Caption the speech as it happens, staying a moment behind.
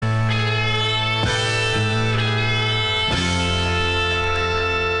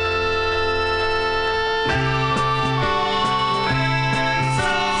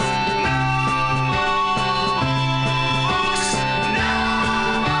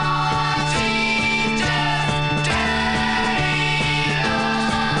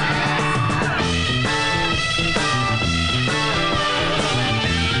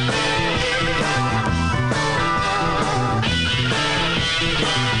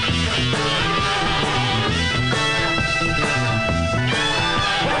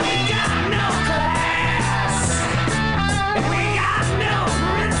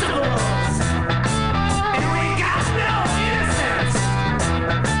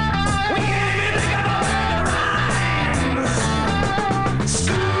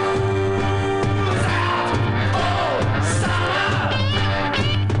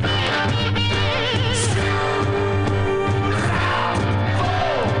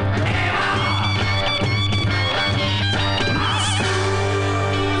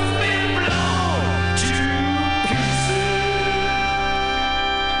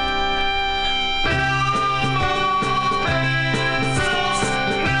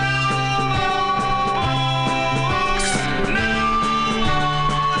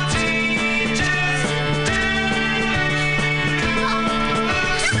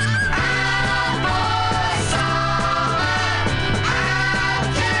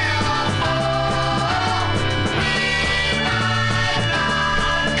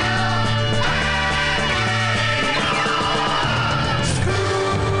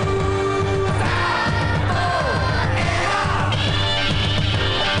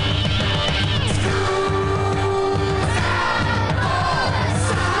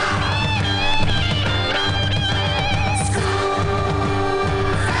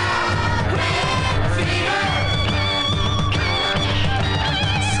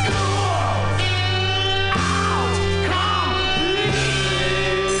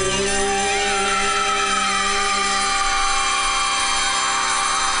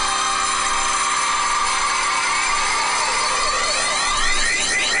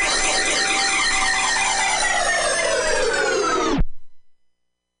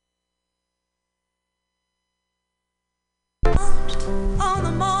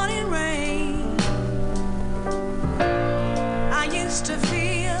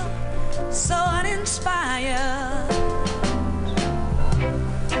expire.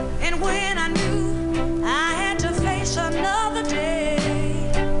 And when I knew I had to face another day,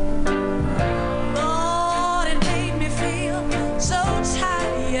 Lord, it made me feel so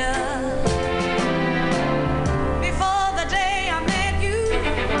tired. Before the day I met you,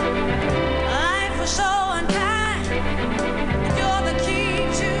 life was so unkind. You're the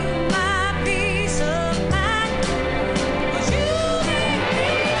key to my peace of mind. 'Cause you make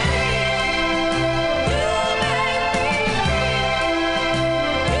me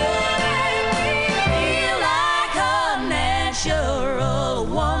feel like a natural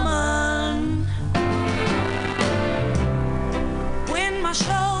woman. When my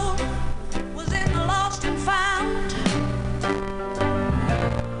soul was in the lost and found,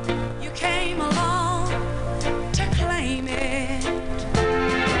 you came along to claim it.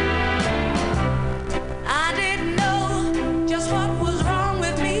 I didn't know just what was wrong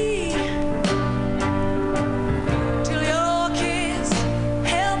with me till your kiss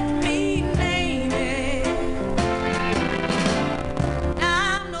helped me name it.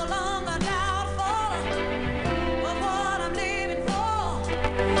 Now I'm no longer doubtful of what I'm living for.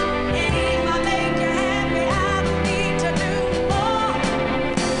 And if I make you happy, I don't need to do more.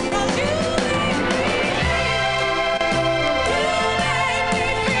 'Cause you make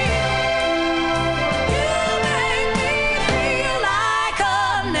me feel like a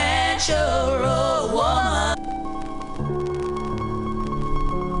natural woman.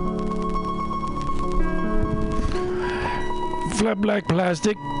 Flat Black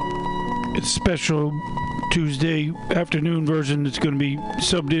Plastic. It's special Tuesday afternoon version. It's going to be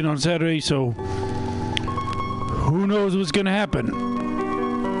subbed in on Saturday, so who knows what's going to happen?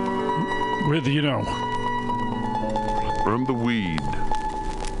 Whether you know. From the weed.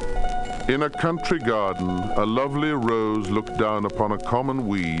 In a country garden, a lovely rose looked down upon a common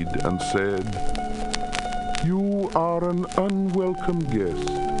weed and said, "You are an unwelcome guest,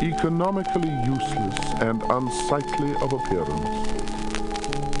 economically useless and unsightly of appearance.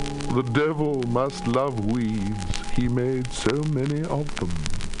 The devil must love weeds, he made so many of them."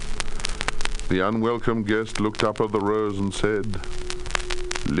 The unwelcome guest looked up at the rose and said,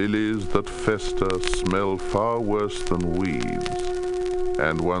 "Lilies that fester smell far worse than weeds,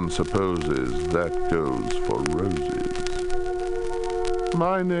 and one supposes that goes for roses."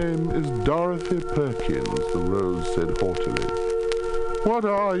 "My name is Dorothy Perkins," the rose said haughtily. "What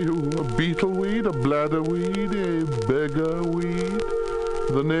are you, a beetleweed, a bladderweed, a beggarweed?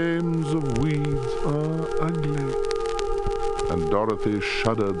 The names of weeds are ugly." And Dorothy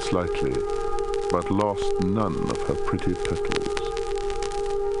shuddered slightly, but lost none of her pretty petals.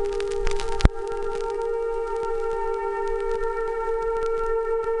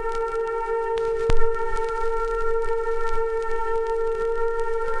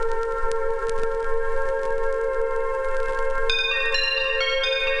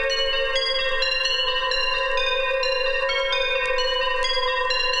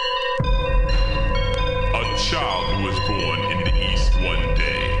 A child who was born in the East one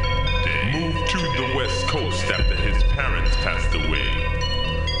day moved to the West Coast after his parents passed away.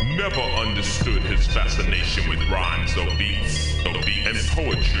 Never understood his fascination with rhymes or beats and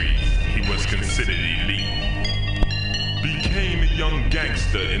poetry. He was considered elite. Became a young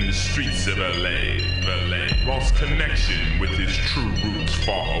gangster in the streets of LA. Lost connection with his true roots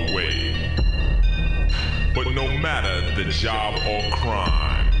far away. But no matter the job or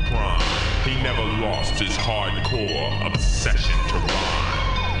crime, he never lost his hardcore obsession to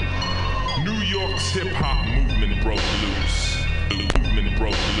rhyme. New York's hip-hop movement broke loose. The movement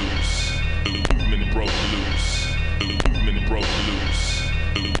broke loose. The movement broke loose. The movement broke loose.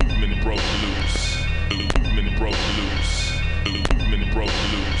 The movement broke loose. The movement broke loose. The movement broke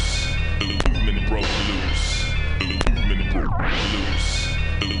loose. The movement broke loose. The movement broke loose.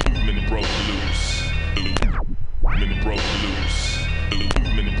 The movement broke loose. The movement broke loose. The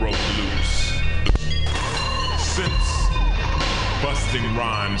movement broke loose. Since busting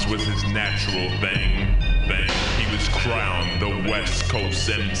rhymes was his natural thing, he was crowned the West Coast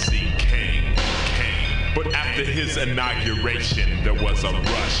MC King. But after his inauguration, there was a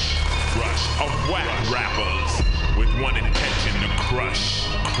rush of whack rappers with one intention to crush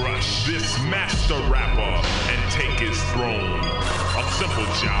this master rapper and take his throne. A simple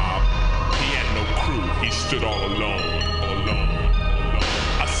job. He had no crew. He stood all alone.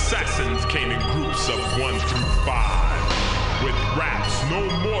 Assassins came in groups of 1 through 5. With raps, no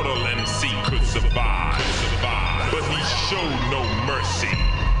mortal MC could survive. But he showed no mercy.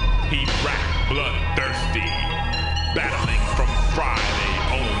 He rapped bloodthirsty, battling from Friday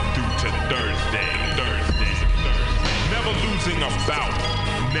on through to Thursday. Never losing a bout,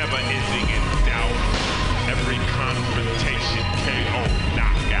 never ending in doubt. every confrontation, KO,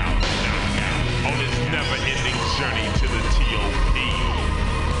 knockout. On his never-ending journey to the T.O.P.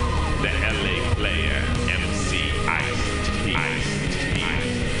 The LA player, MC Ice-T.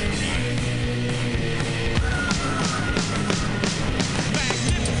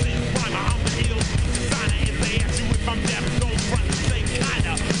 Magnificent rhymer, I'm the ill designer. If they ask you if I'm deaf, don't front the same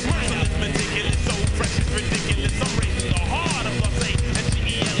kinda. Merciless, meticulous, so fresh it's ridiculous. I'm raising the heart of Los Angeles.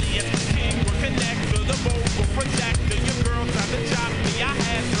 King, we're connect to the mobile projector. Your girl tried to chop me, I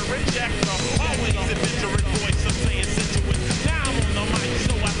had to reject her. Always adventurous voice, I'm saying sensuous. Now I'm on the mic,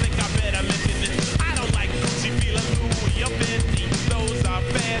 so I think I better mention this. I don't like Gucci, feeling Louis, or Bentley. Those are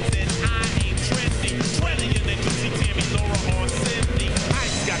fads and I ain't trendy. Trillion and Lucy, Tammy, Laura, or Cindy. I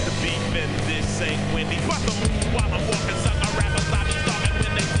just got the beef and this ain't Wendy. Bust a move while I'm walking, sucker rappers, I be starving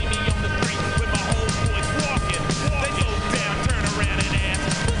when they see me on the street with my whole boys walking. They go down, turn around and ask,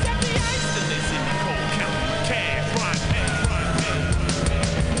 who's that the ice? Then they see me cold count cash, run, pay.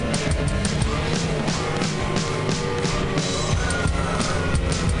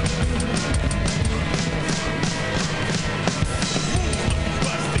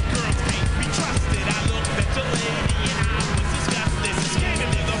 Busted, girls can't be trusted. I looked at your lady and I was disgusted.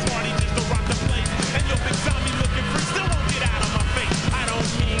 Scamming is a party just to rock the place. And your big zombie looking freak still won't get out of my face. I don't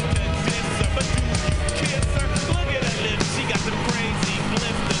mean to diss her, but do you kiss her? Look at her lips, she got some crazy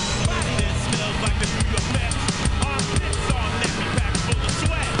blisters. Body that smells like the New York Mets. Armpits all nappy packed full of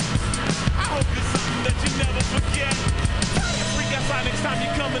sweat. I hope it's something that you never forget. Tell your freak outside next time you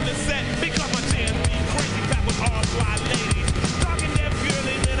come in the set. Because my jams be crazy packed with all fly ladies. Talking that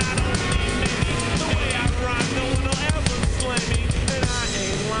girly, man, I don't need many. The way I rhyme, no one will ever slay me. And I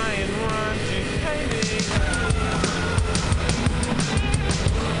ain't lying, rhyme, you pay me.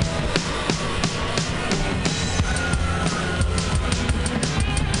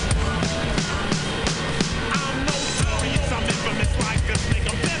 I'm notorious, I'm infamous like a snake.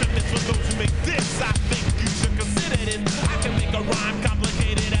 I'm venomous for those who make this. I think you should consider this. I can make a rhyme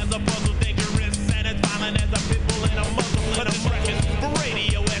complicated as a puzzle, dangerous and as violent as a pit bull and a muzzle. But I'm records for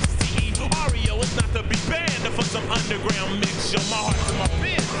radio, STE, Oreo. It's not to be banned for some underground mixture. My heart's in my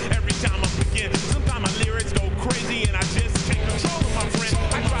pen every time I begin. Sometimes my lyrics go crazy and I just take control of my friend.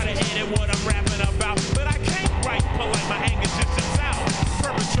 I try to edit what I'm rapping about, but I can't write polite. My anger just jumps out.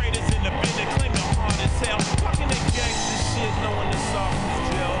 Perpetrators in the business claim I'm hard as hell. Talking that gangster shit, knowing the soft is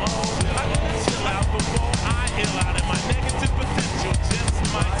jail. Oh, I gotta chill out before I ill out, and my negative potential just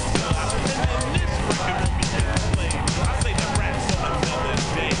might spill out. And then this record will be played. I say that rap so until this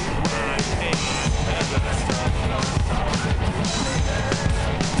day rhyme. Hey,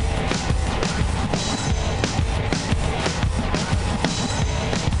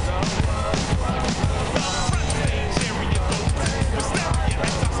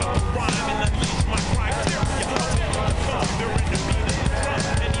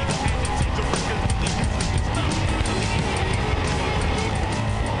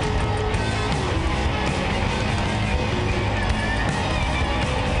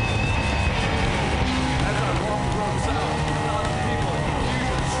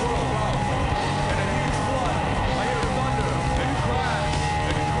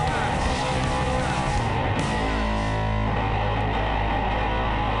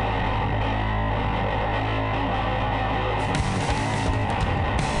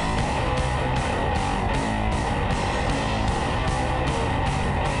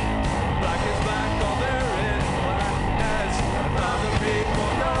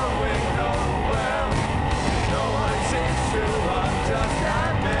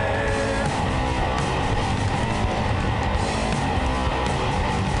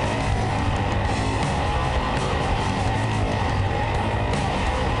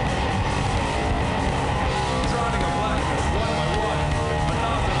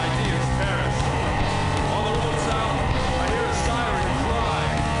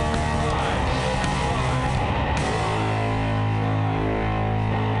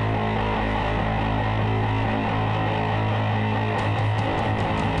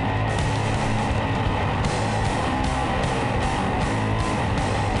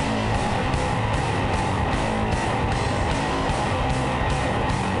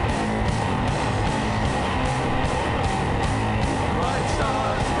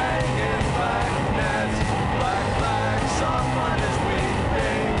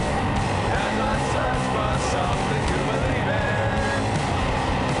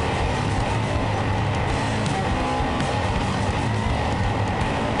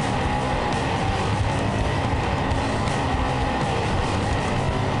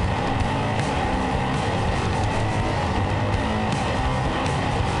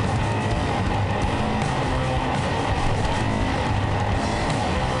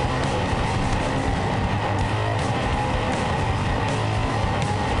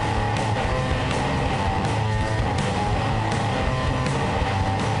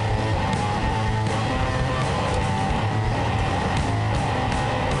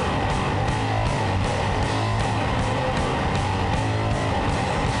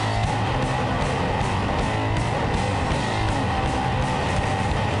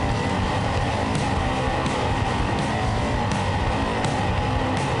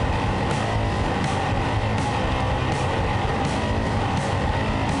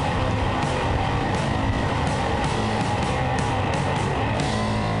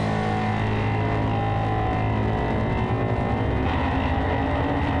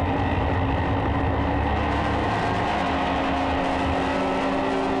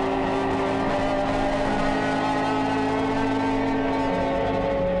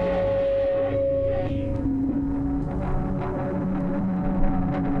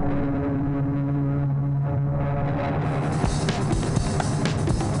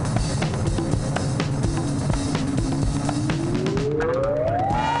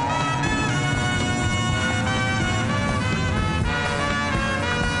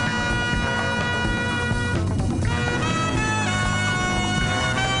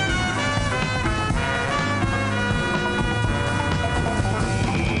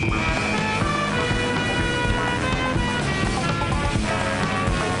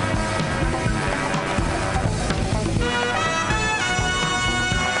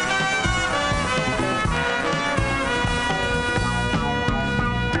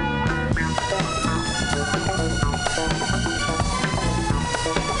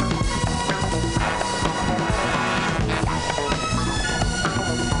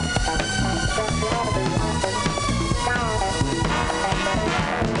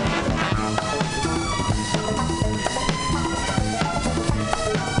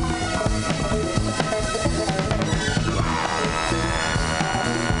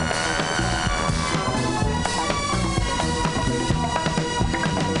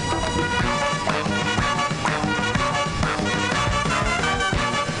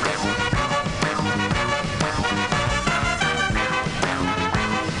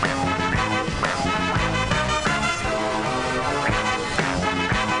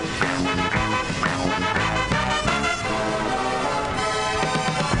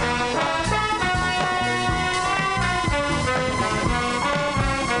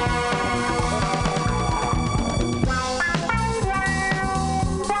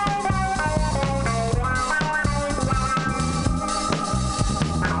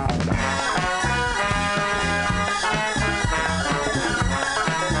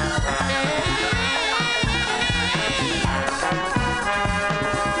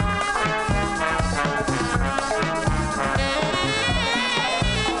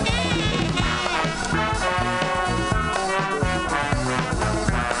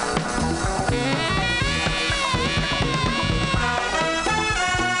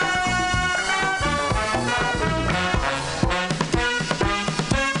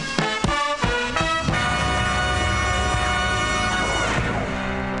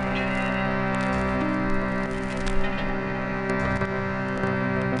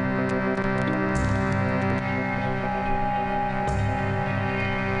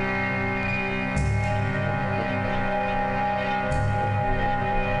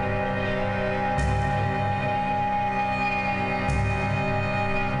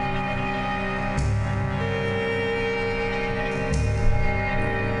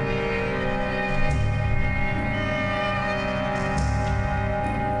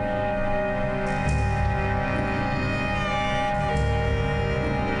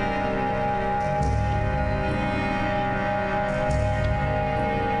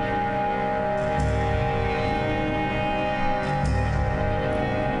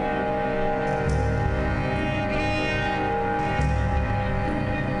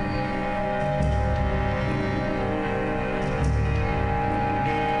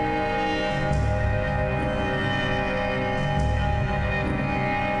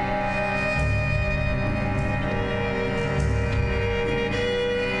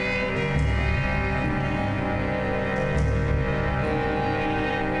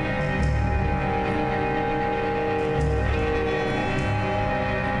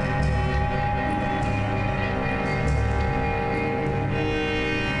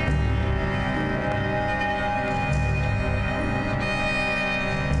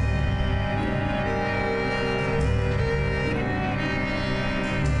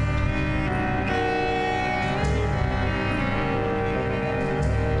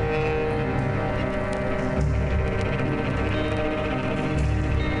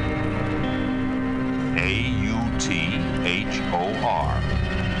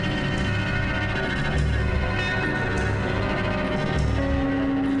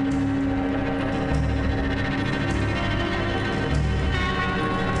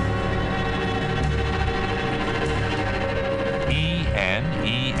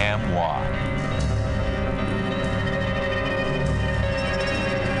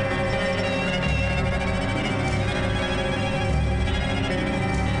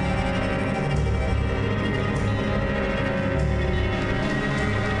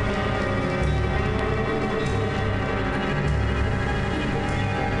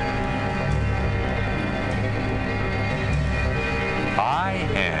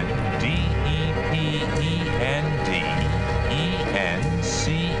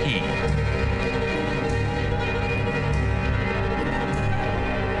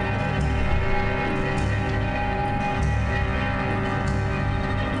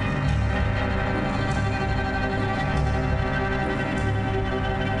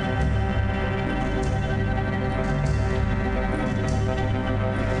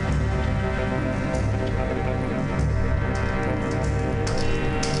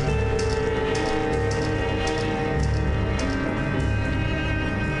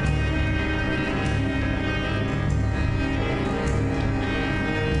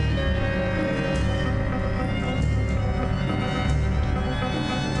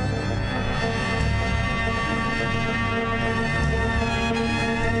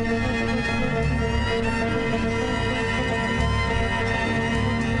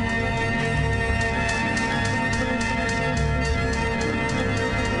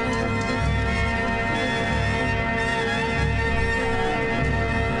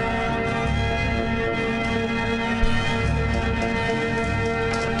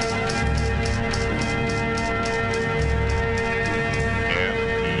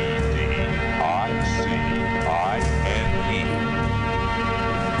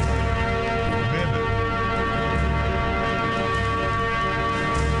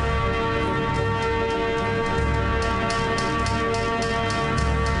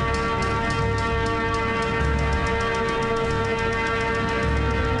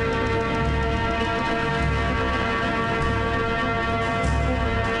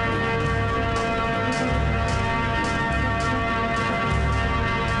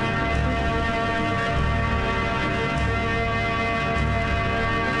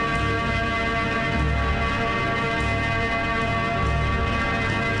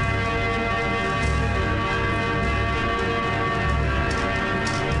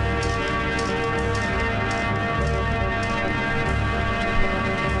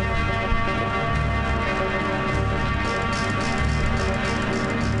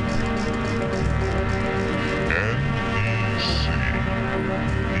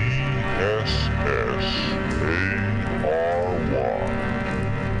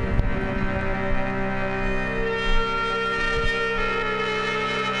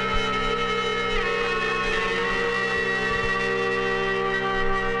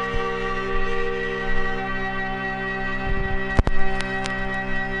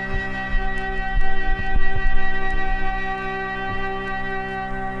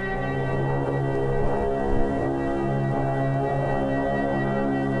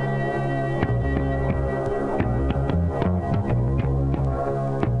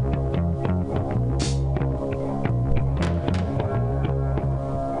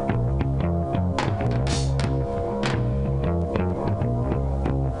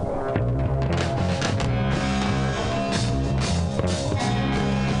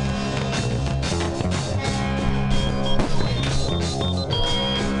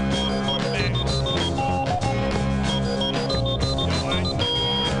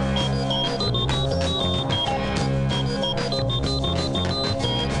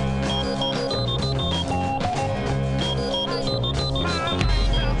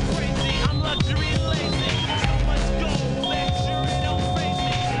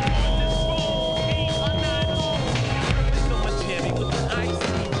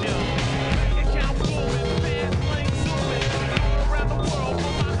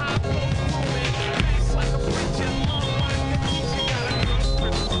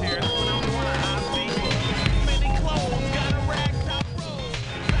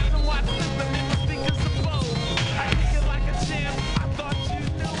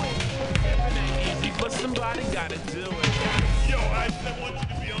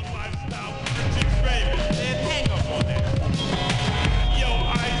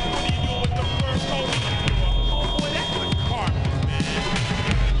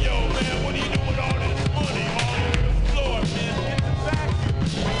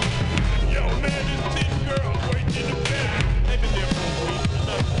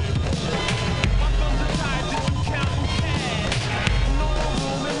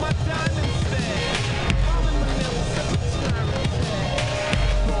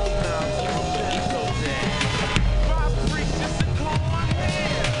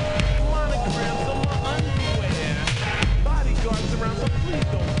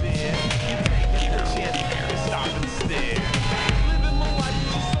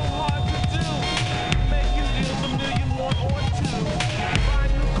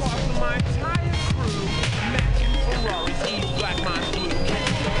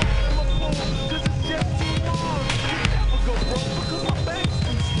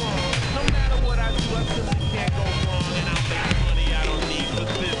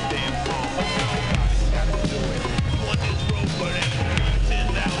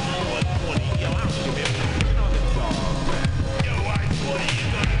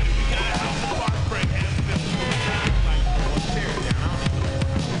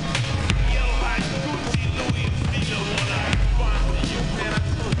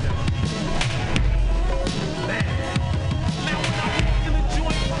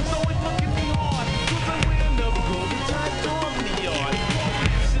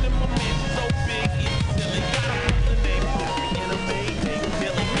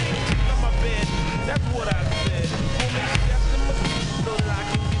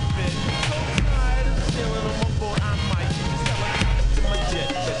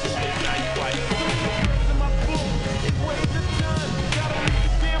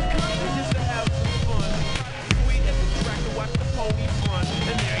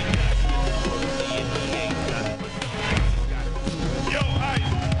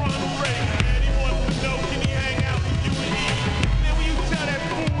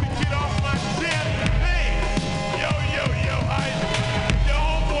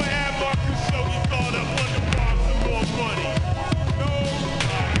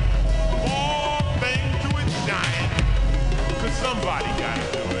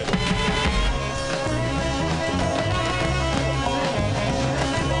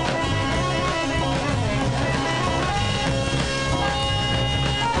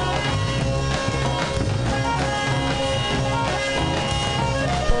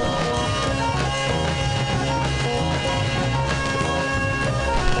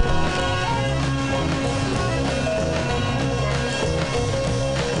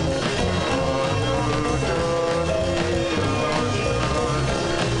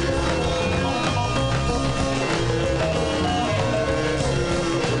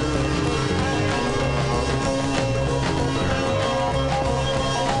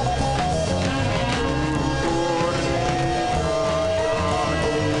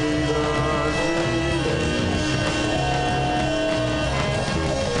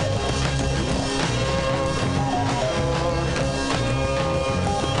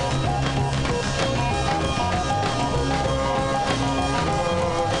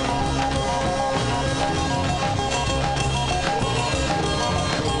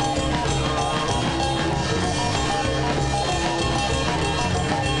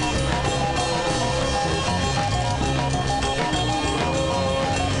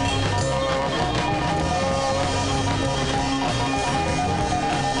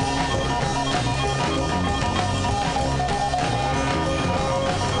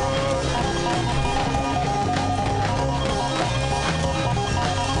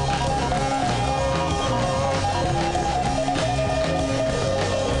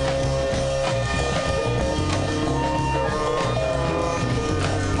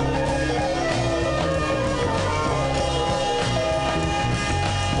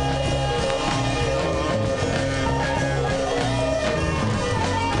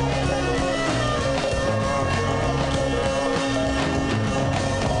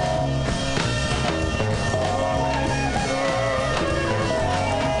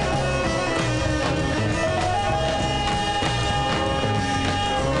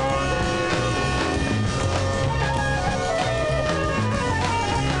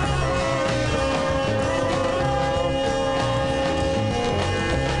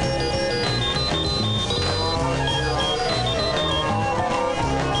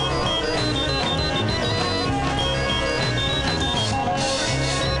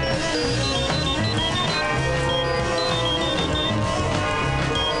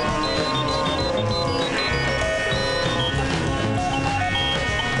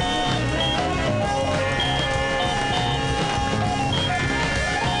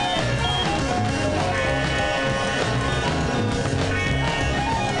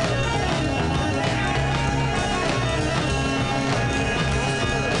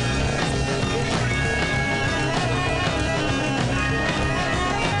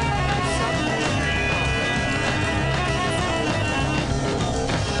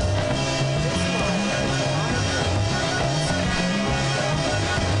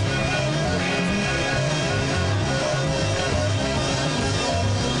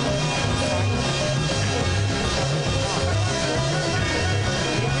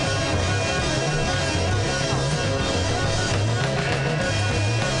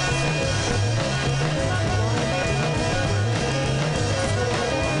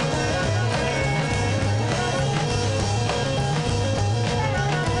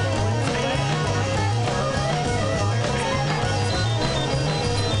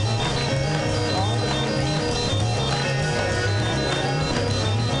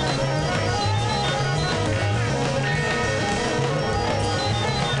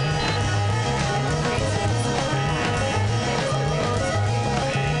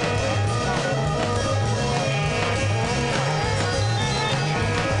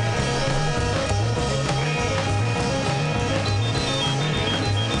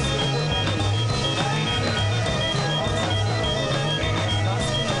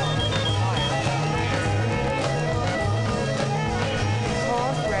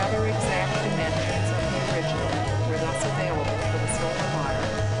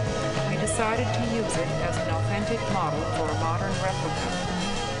 decided to use it as an authentic model for a modern replica.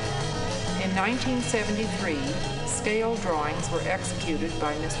 In 1973, scale drawings were executed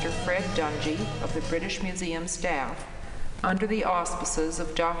by Mr. Fred Dungy of the British Museum staff under the auspices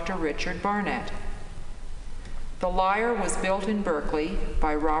of Dr. Richard Barnett. The lyre was built in Berkeley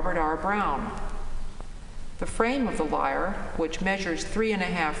by Robert R. Brown. The frame of the lyre, which measures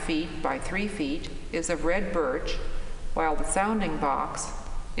 3.5 feet by 3 feet, is of red birch, while the sounding box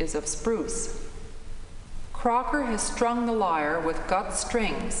is of spruce. Crocker has strung the lyre with gut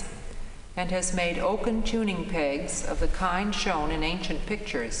strings and has made oaken tuning pegs of the kind shown in ancient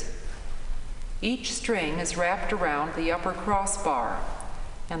pictures. Each string is wrapped around the upper crossbar,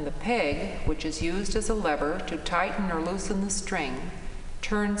 and the peg, which is used as a lever to tighten or loosen the string,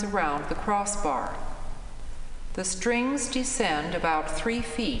 turns around the crossbar. The strings descend about 3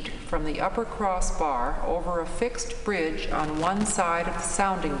 feet from the upper crossbar over a fixed bridge on one side of the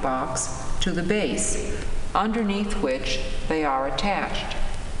sounding box to the base, underneath which they are attached.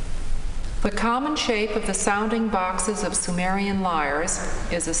 The common shape of the sounding boxes of Sumerian lyres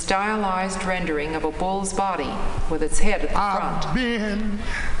is a stylized rendering of a bull's body with its head at the front.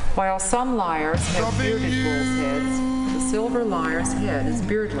 While some lyres have bearded bull's heads, the silver lyre's head is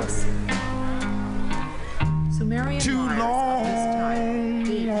beardless. Sumerian lyres of this type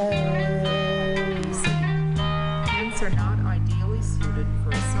date BC, hence are not ideally suited for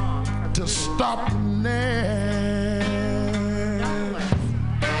a song from the stop now.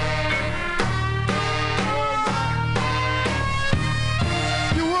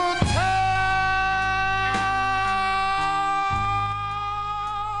 You were tired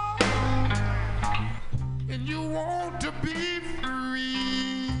and you want to be free.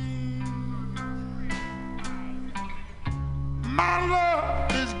 My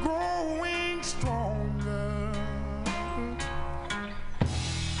love is growing stronger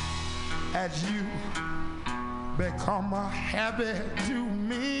as you become a habit to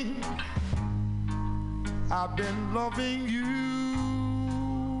me. I've been loving you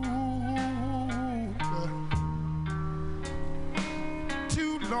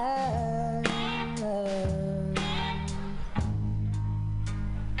too long.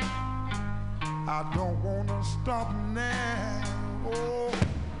 I don't want to stop now. Oh.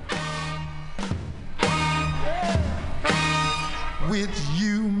 With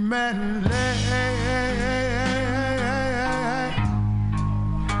you, man,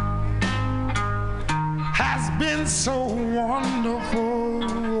 has been so wonderful.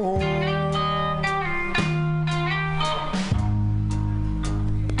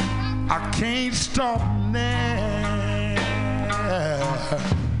 I can't stop now.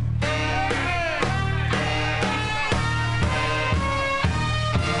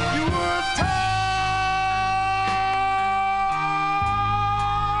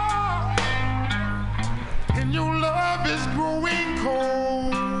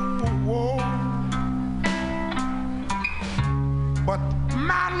 But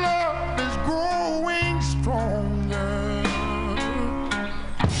my love is growing stronger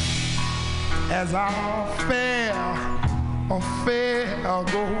as our affair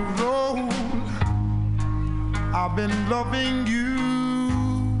goes on. I've been loving you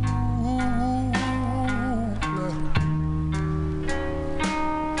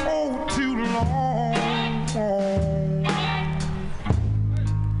oh too long,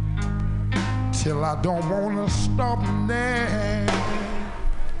 till I don't want to stop now.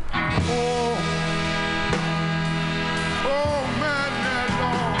 Oh, man,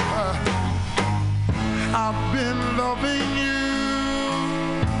 I've been loving you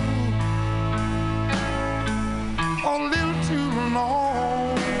a little too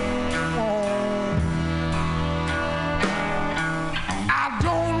long. I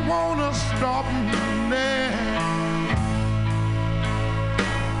don't want to stop now.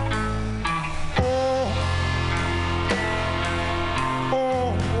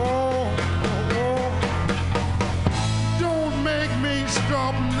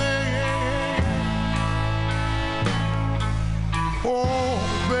 Stop now. Oh,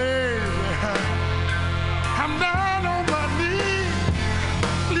 baby, I'm down on my knees.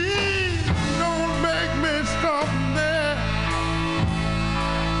 Please don't make me stop now.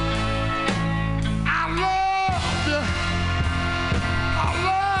 I love you. I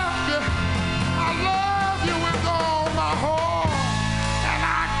love you. I love you with all my heart, and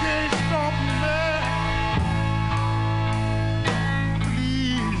I can't stop now.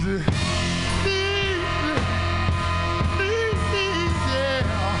 Please, yeah.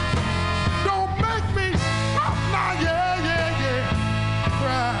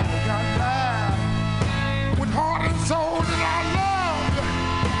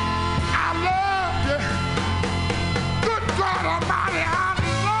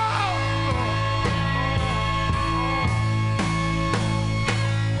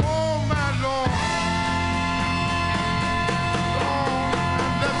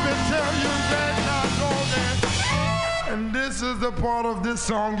 the part of this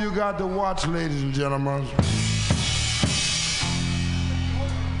song you got to watch, ladies and gentlemen.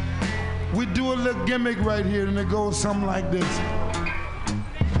 We do a little gimmick right here, and it goes something like this.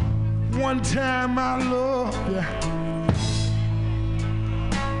 One time I loved you.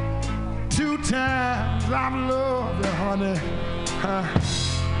 2 times I've loved you, honey.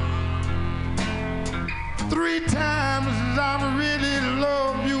 3 times I really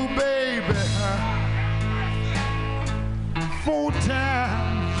love you, baby. 4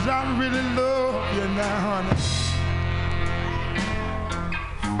 times I really love you now, honey.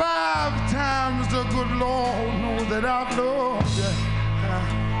 5 times the good Lord knows that I love you.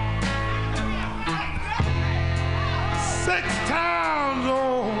 6 times,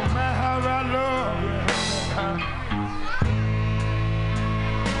 oh man, how I love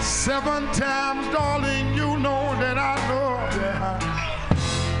you. 7 times, darling, you know that I love you.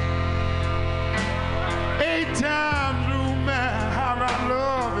 8 times, oh man, how I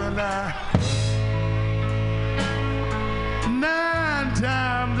love you now. 9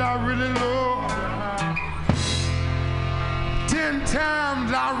 times, I really love you. 10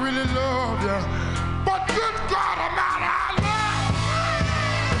 times, I really love you. But good God Almighty, I love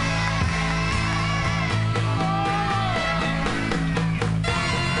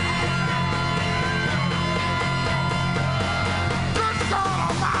good God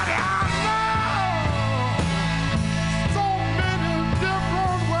Almighty, I love so many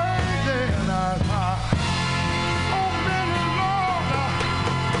different ways, and so many Lord.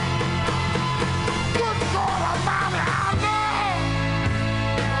 Good God Almighty, I love.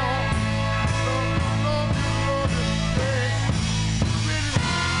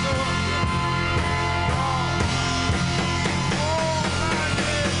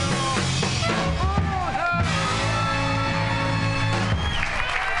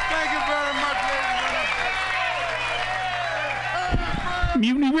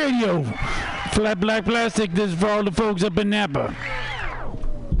 Mutiny Radio, Flat Black Plastic. This is for all the folks up in Napa.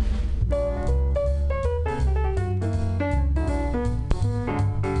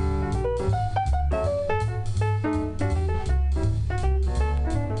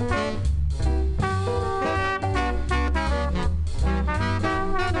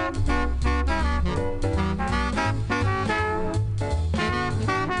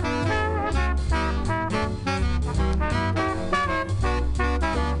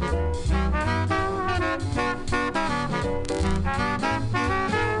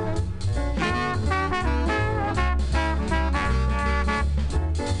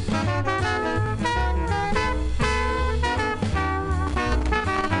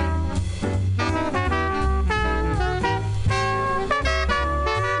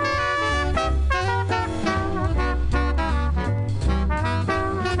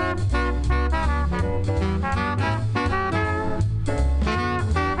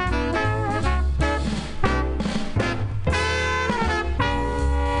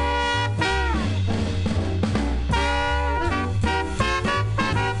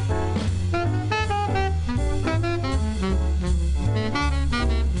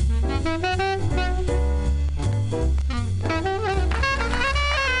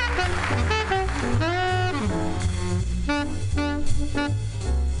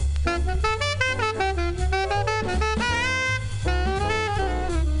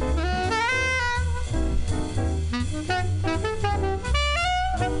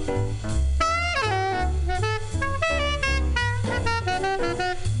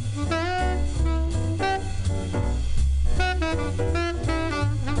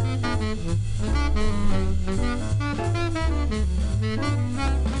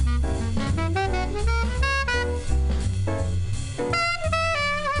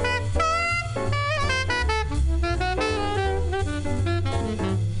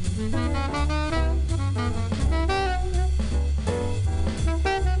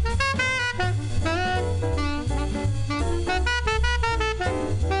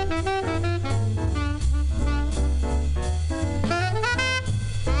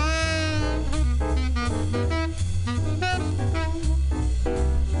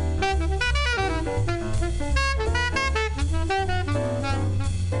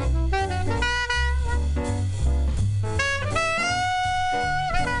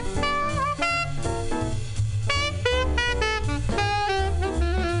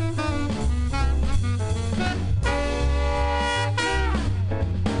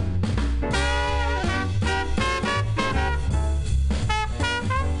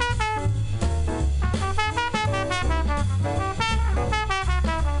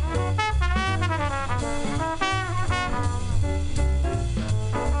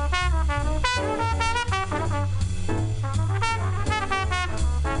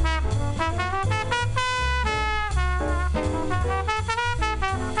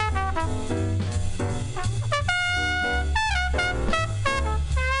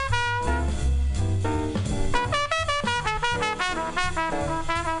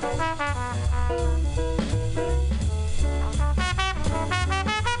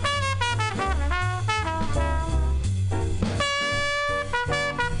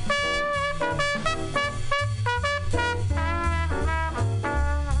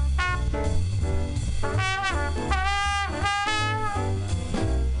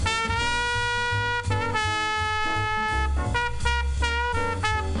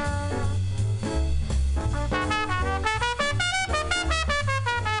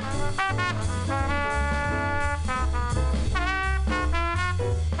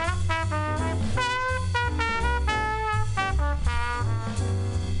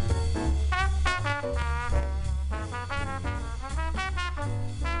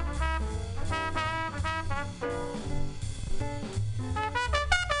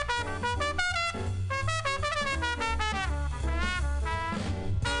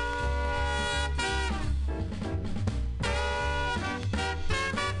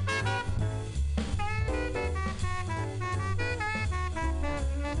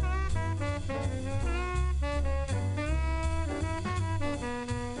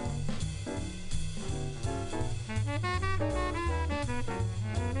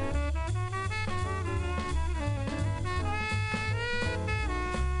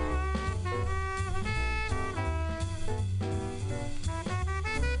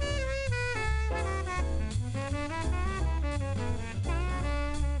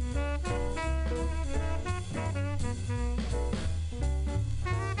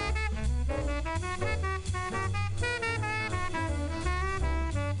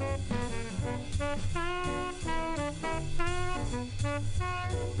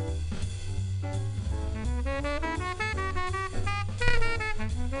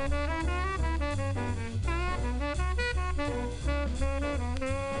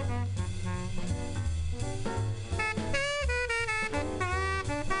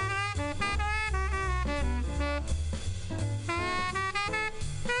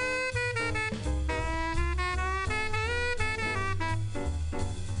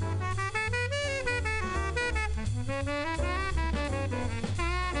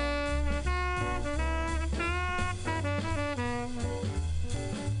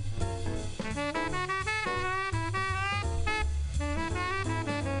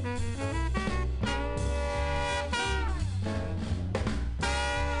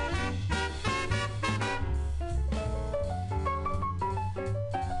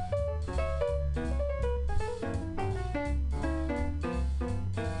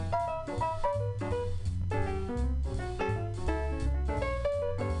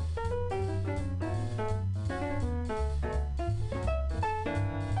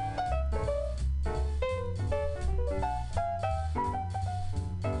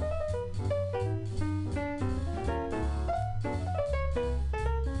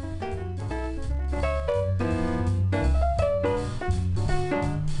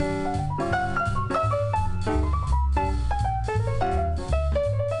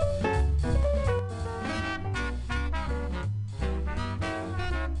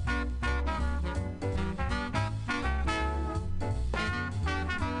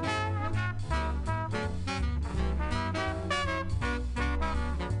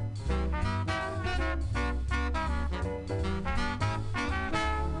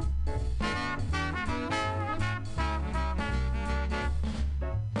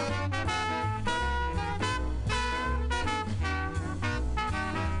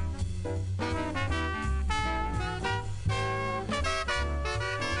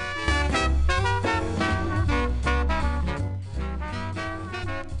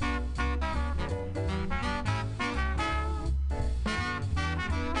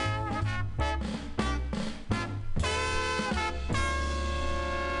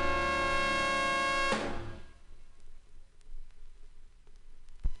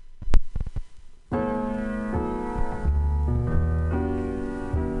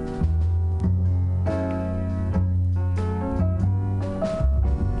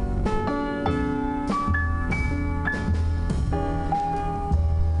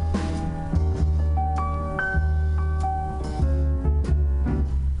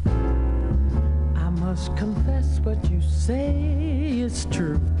 must confess what you say is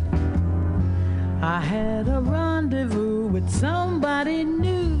true. I had a rendezvous with somebody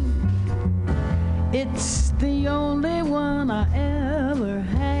new. It's the only one I ever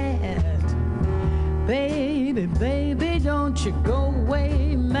had. Baby, baby, don't you go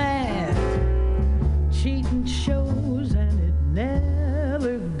away mad. Cheating shows and it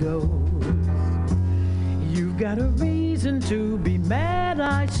never goes. You've got a reason to be mad,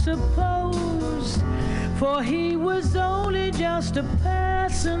 I suppose, for he was only just a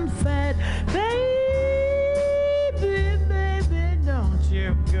passing fad. Baby, baby, don't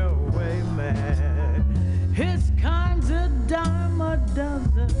you go away mad. His kind's a dime a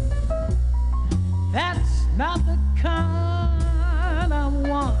dozen. That's not the kind I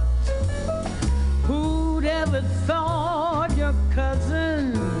want. Who'd ever thought your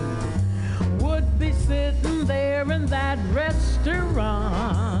cousin would be sitting there in that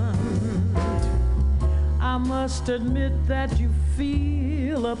restaurant? I must admit that you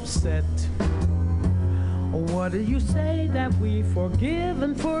feel upset. What do you say that we forgive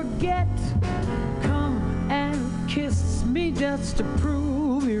and forget? Come and kiss me just to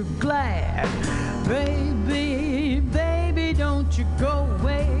prove you're glad. Baby, baby, don't you go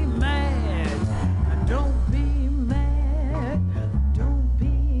away mad. Don't be mad, don't be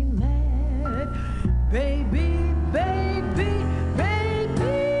mad. Baby, baby, baby,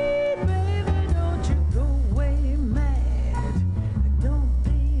 baby, don't you go away mad. Don't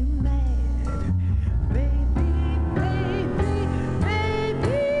be mad. Baby, baby,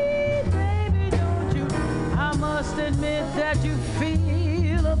 baby, baby, don't you. I must admit that you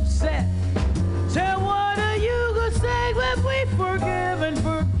feel upset. So what are you gonna say when we forgive and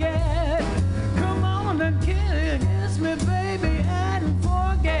forget? Come on and kiss me, baby, and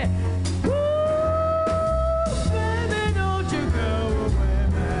forget. Woo, baby, don't you go away,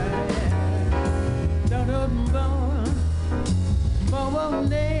 man. Don't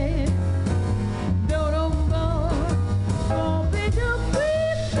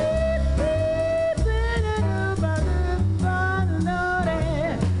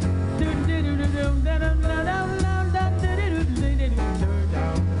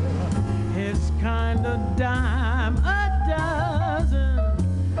It's kind of dime a dozen.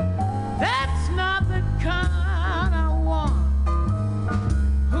 That's not the kind I want.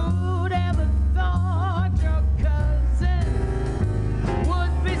 Who'd ever thought your cousin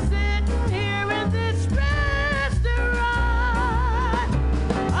would be sitting here in this restaurant?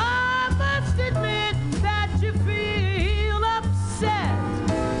 I must admit that you feel upset.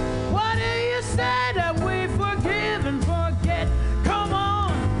 What do you say that we forgive and forget? Come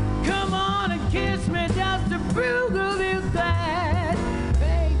on and kiss me just to prove you glad.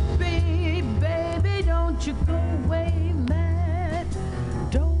 Baby, baby, don't you go away mad.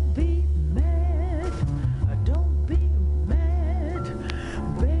 Don't be mad. Don't be mad.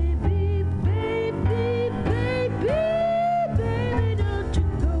 Baby, baby, baby, baby, don't you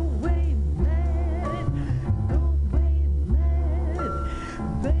go away mad. Go away mad.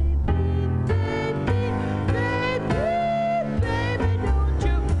 Baby, baby, baby, baby, don't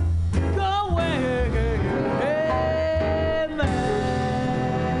you go away mad.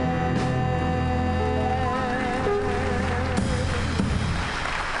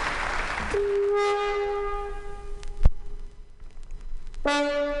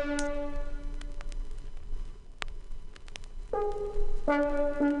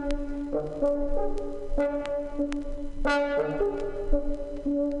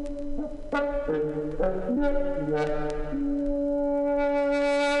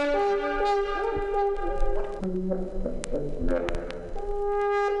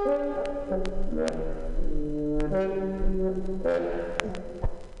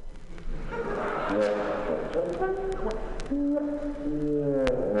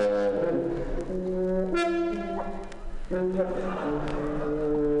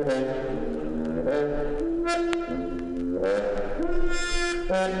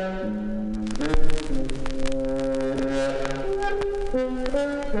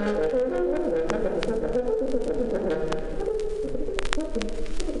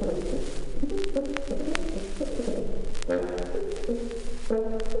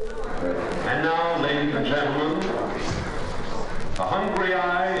 And now, ladies and gentlemen, the Hungry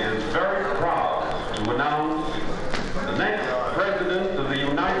Eye is very proud to announce the next President of the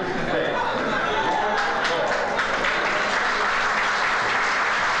United States.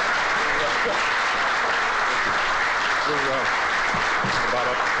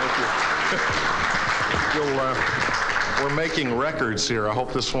 Thank you. You'll We're making records here. I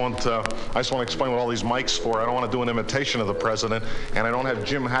hope this won't, I just want to explain what all these mics for. I don't want to do an imitation of the president, and I don't have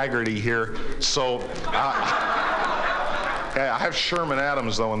Jim Haggerty here, so yeah, I have Sherman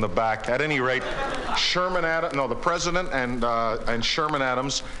Adams, though, in the back. At any rate, the president and Sherman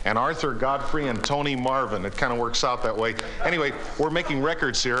Adams and Arthur Godfrey and Tony Marvin. It kind of works out that way. Anyway, we're making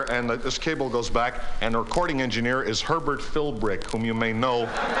records here, and this cable goes back, and the recording engineer is Herbert Philbrick, whom you may know.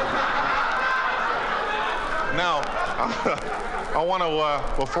 Now, I want to,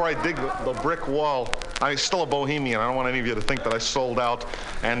 before I dig the brick wall, I'm still a bohemian. I don't want any of you to think that I sold out.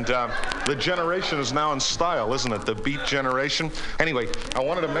 And the generation is now in style, isn't it? The beat generation. Anyway, I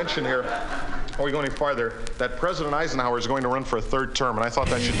wanted to mention here, before we go any farther, that President Eisenhower is going to run for a third term, and I thought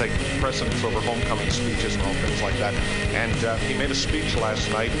that should take precedence over homecoming speeches and all things like that. And he made a speech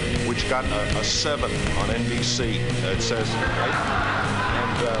last night, which got a 7 on NBC. It says, right?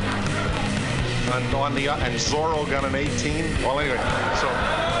 And Zorro got an 18. Well, anyway, so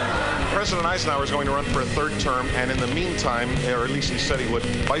President Eisenhower is going to run for a third term, and in the meantime, or at least he said he would,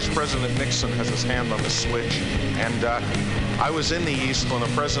 Vice President Nixon has his hand on the switch. And I was in the East when the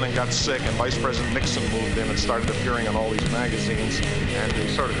president got sick, and Vice President Nixon moved in and started appearing on all these magazines, and he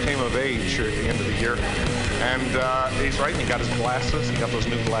sort of came of age here at the end of the year. And he's right, and he got his glasses, he got those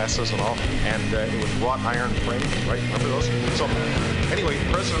new glasses and all, and it was wrought iron frames, right? Remember those? So anyway,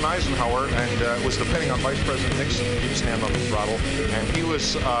 President Eisenhower was depending on Vice President Nixon to keep his hand on the throttle, and he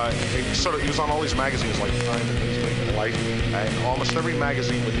was he was on all these magazines like Time and Newsweek and Life, and almost every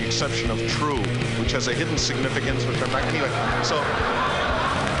magazine with the exception of True, which has a hidden significance, which I'm not, anyway,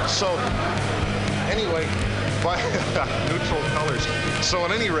 anyway, neutral colors. So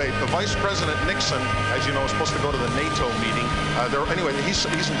at any rate, the Vice President Nixon, as you know, is supposed to go to the NATO meeting. Anyway, he's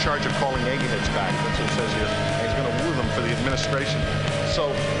in charge of calling eggheads back. That's what it says here. And he's going to woo them for the administration.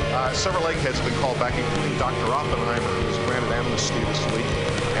 So several eggheads have been called back, including Dr. Oppenheimer, who was granted amnesty this week.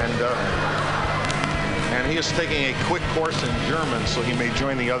 And he is taking a quick course in German, so he may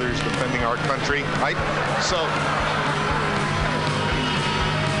join the others defending our country. Right? So.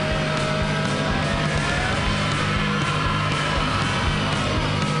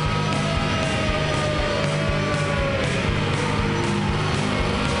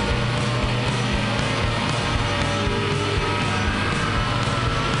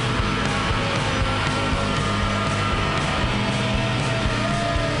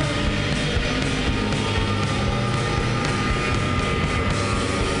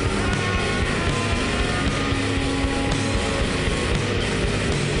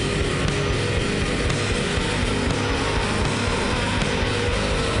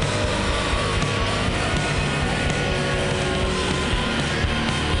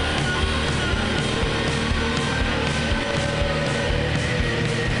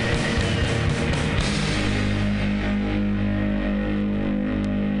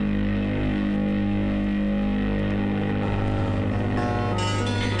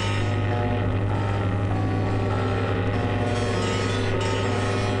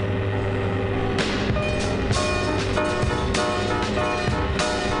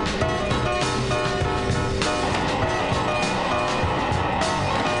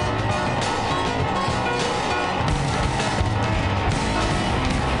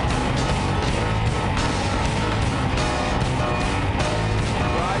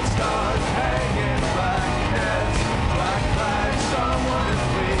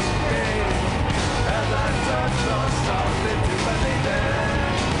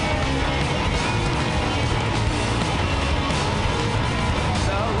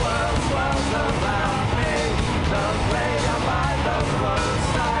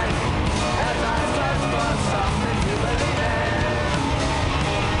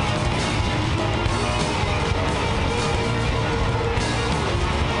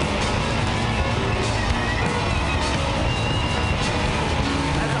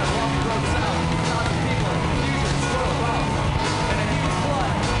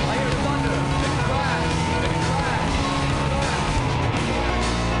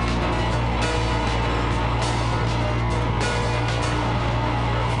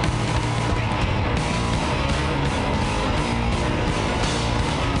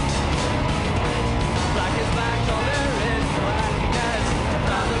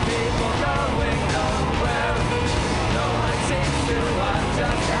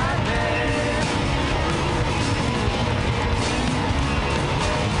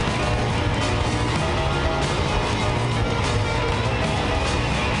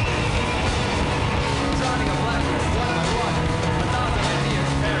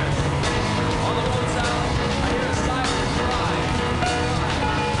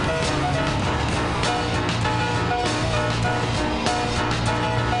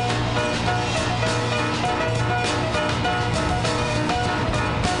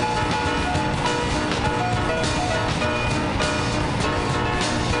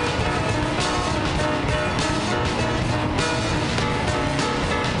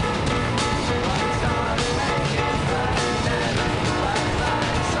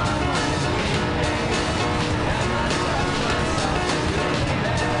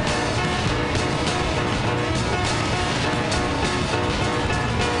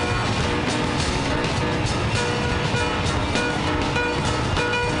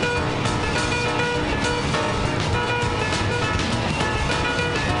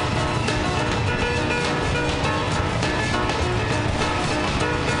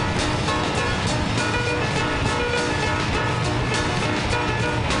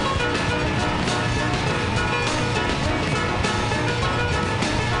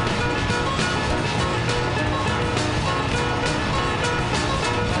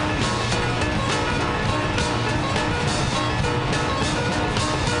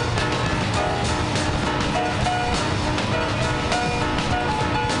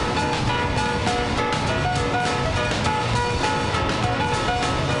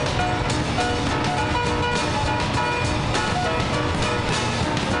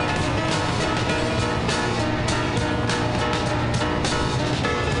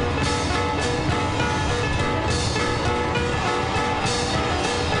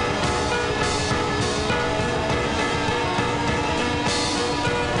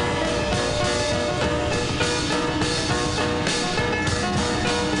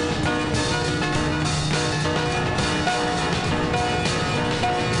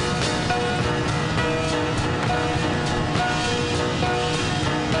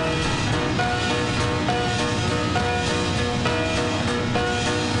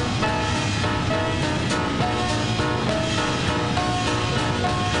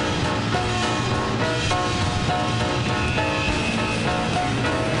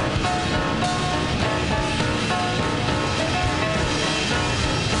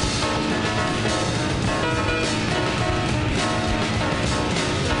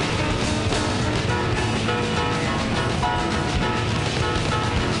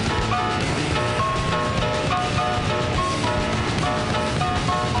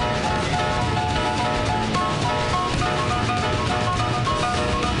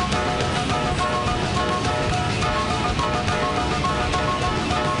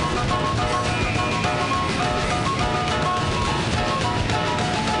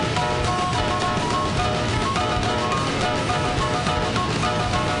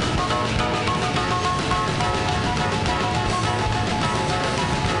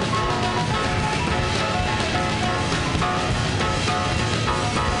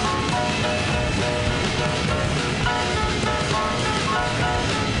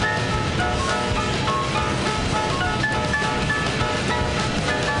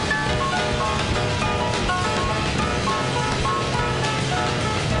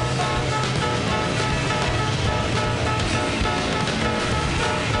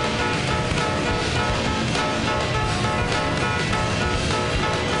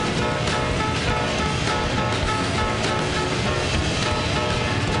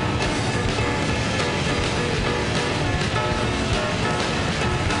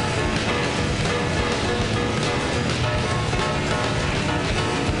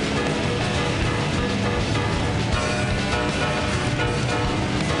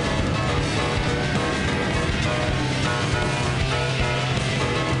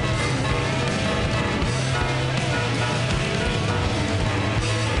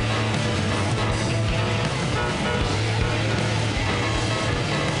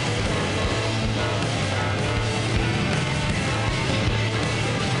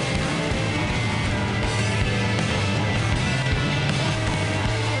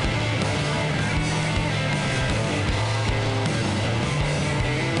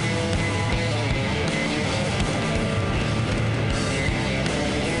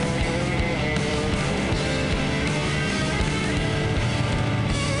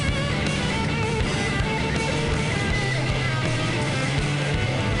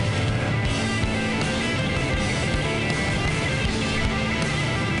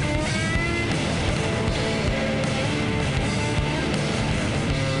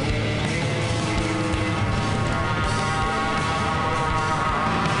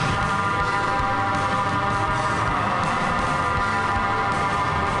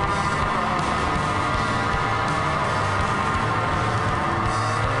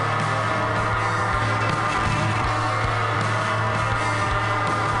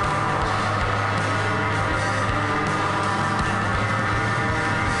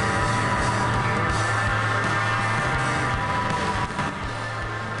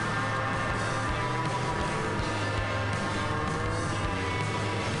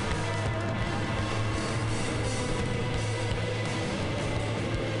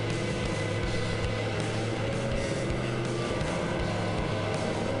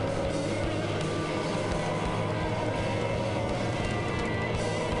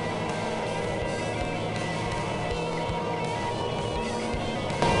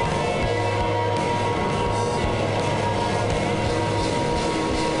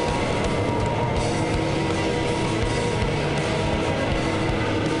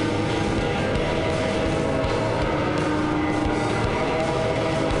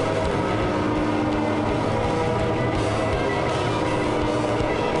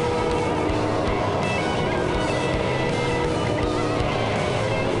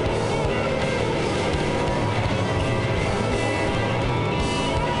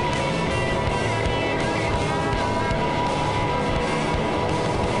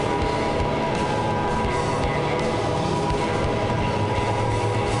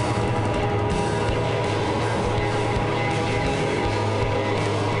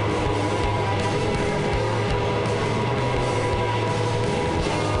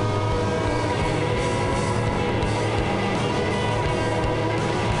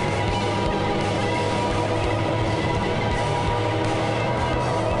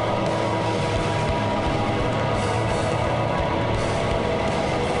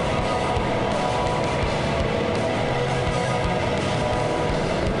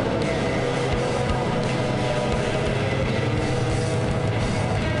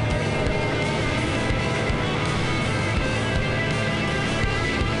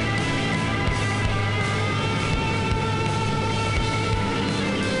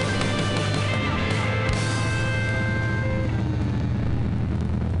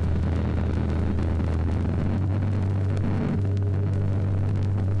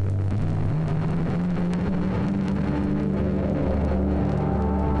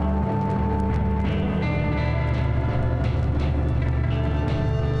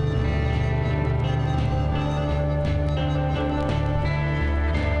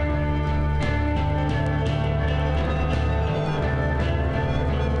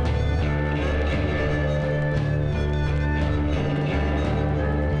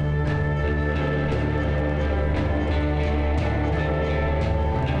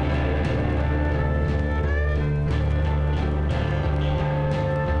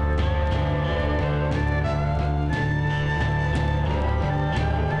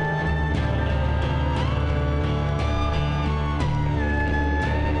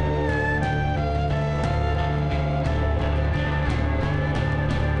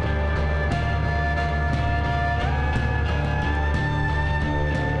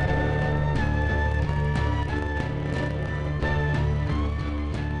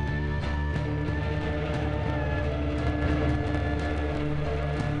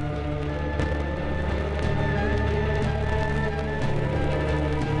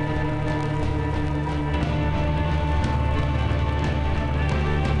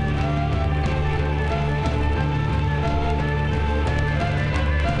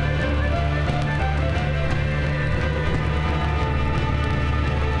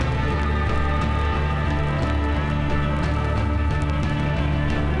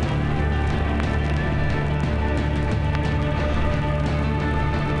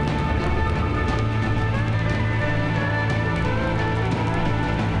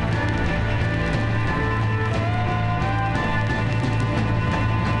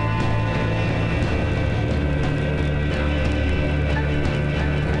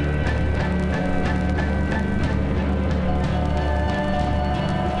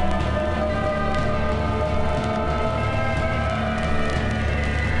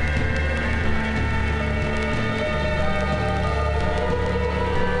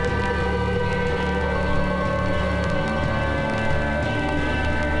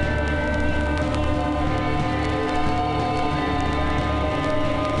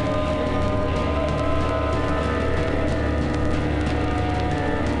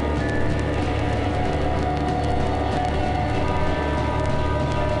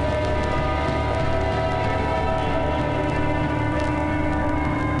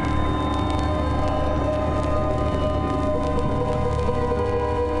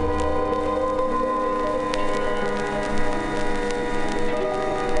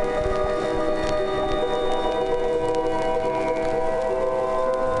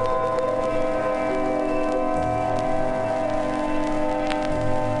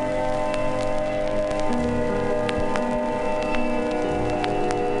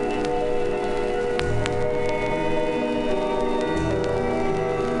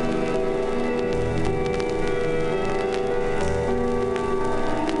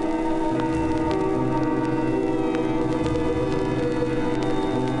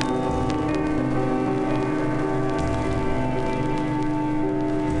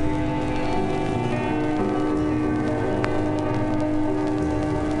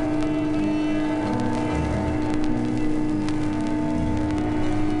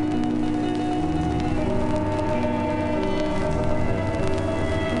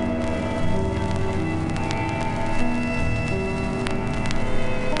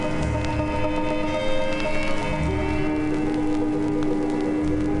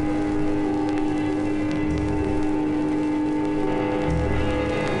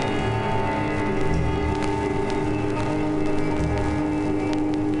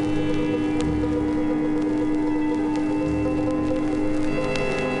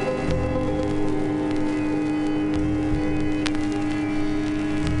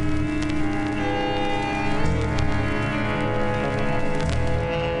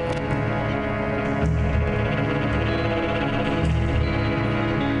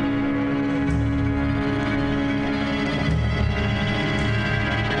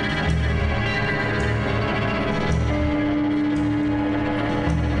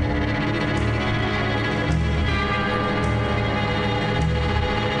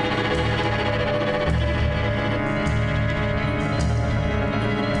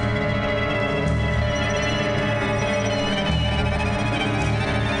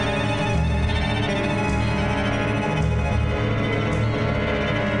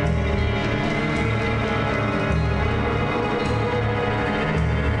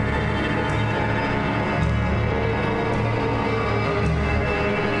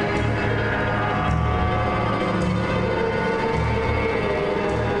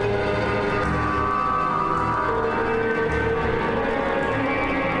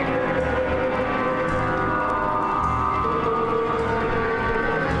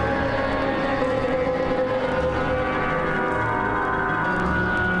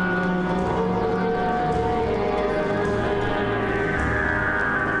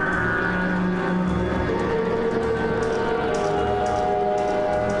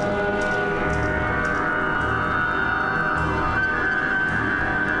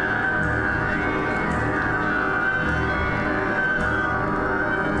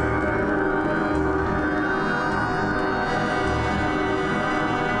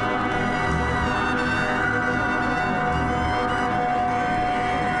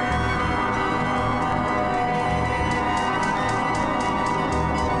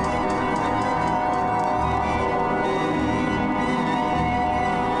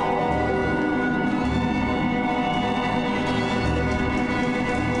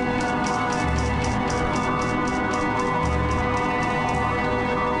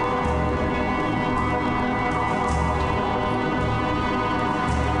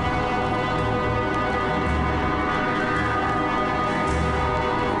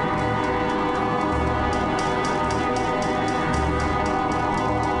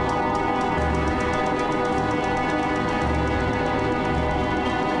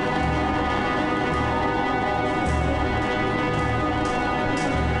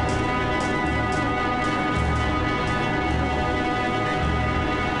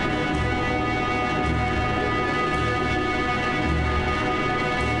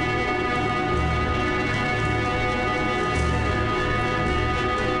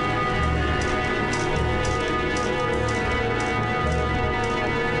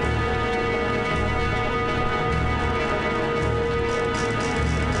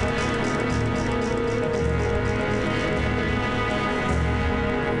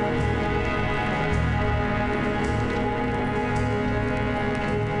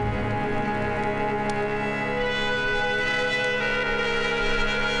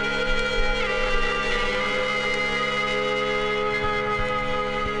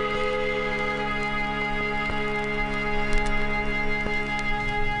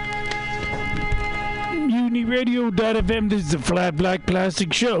 MutinyRadio.fm. This is the Flat Black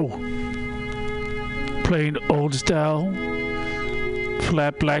Plastic Show. Playing old style,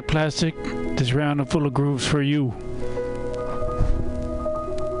 flat black plastic. This round full of grooves for you.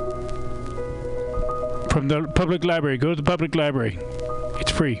 From the public library. Go to the public library.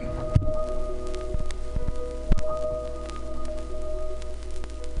 It's free.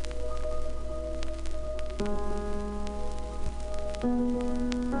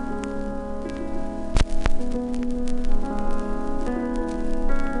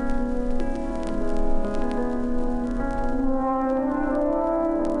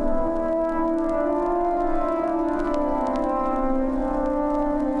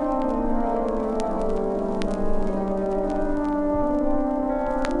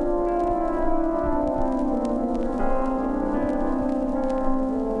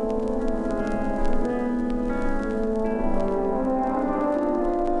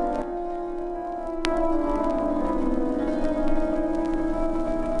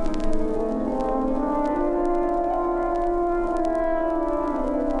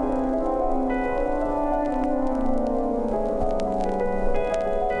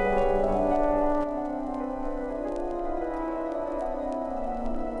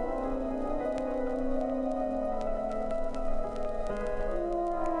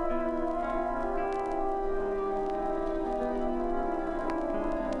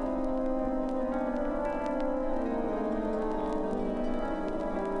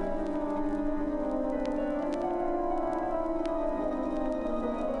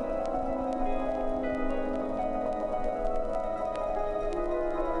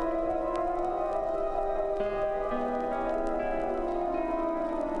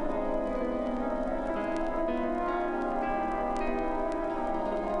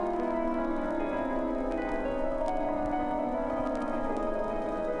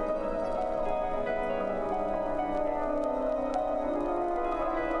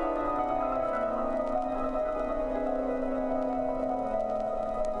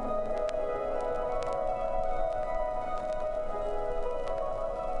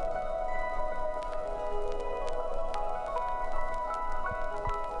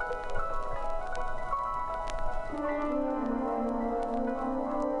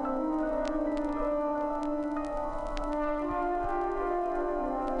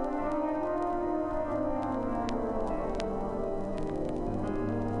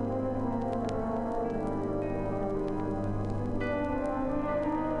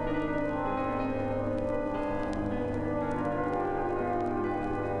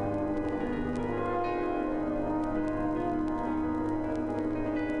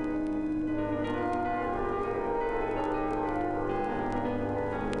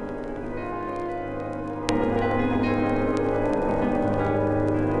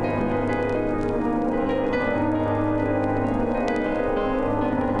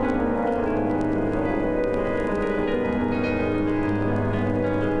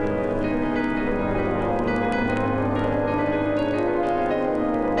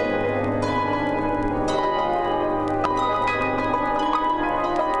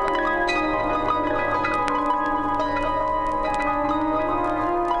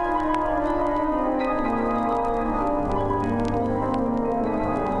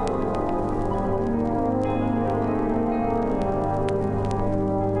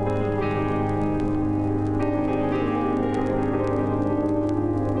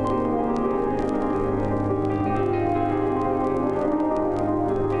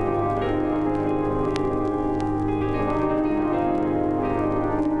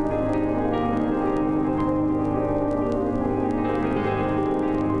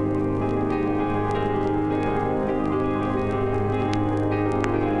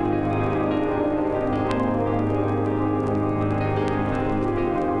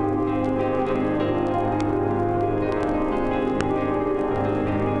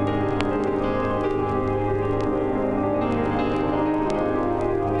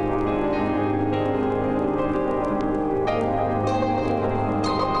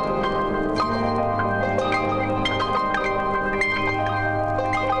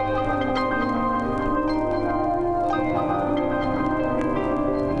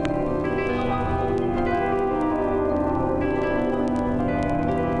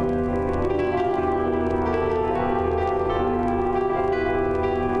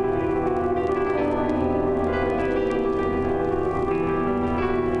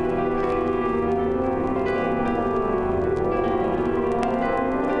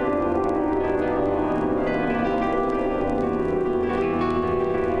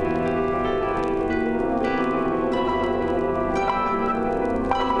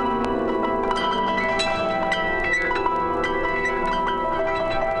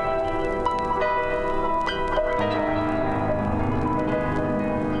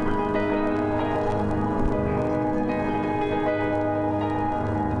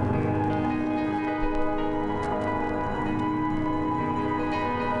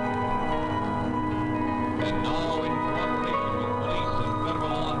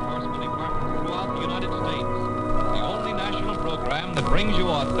 brings you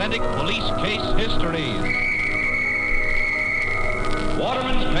authentic police case histories.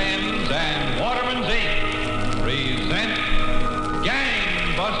 Waterman's Pens and Waterman's Ink present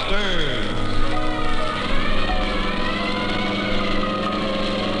Gangbusters.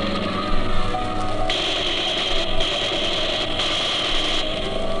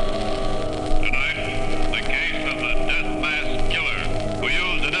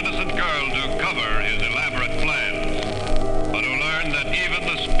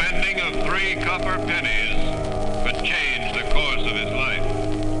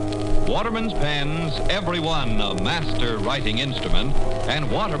 Waterman's Pens, every one a master writing instrument, and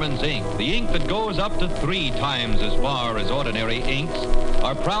Waterman's Ink, the ink that goes up to 3 times as far as ordinary inks,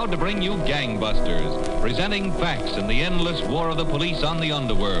 are proud to bring you Gangbusters, presenting facts in the endless war of the police on the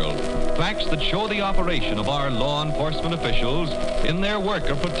underworld. Facts that show the operation of our law enforcement officials in their work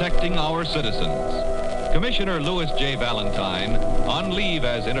of protecting our citizens. Commissioner Louis J. Valentine, on leave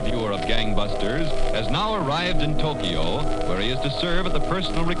as interviewer of Gangbusters, has now arrived in Tokyo, where he is to serve at the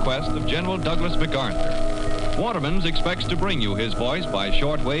personal request of General Douglas MacArthur. Waterman's expects to bring you his voice by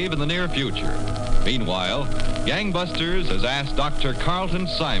shortwave in the near future. Meanwhile, Gangbusters has asked Dr. Carlton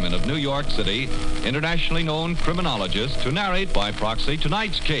Simon of New York City, internationally known criminologist, to narrate by proxy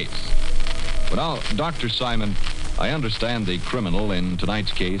tonight's case. Well, now, Dr. Simon, I understand the criminal in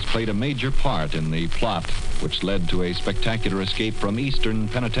tonight's case played a major part in the plot which led to a spectacular escape from Eastern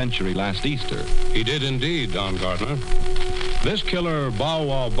Penitentiary last Easter. He did indeed, Don Gardner. This killer, Bow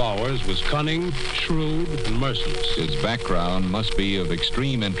Wow Bowers, was cunning, shrewd, and merciless. His background must be of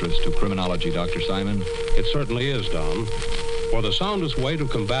extreme interest to criminology, Dr. Simon. It certainly is, Don. For the soundest way to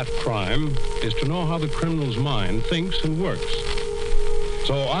combat crime is to know how the criminal's mind thinks and works.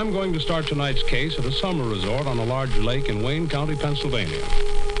 So I'm going to start tonight's case at a summer resort on a large lake in Wayne County, Pennsylvania.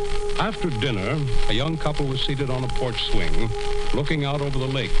 After dinner, a young couple was seated on a porch swing, looking out over the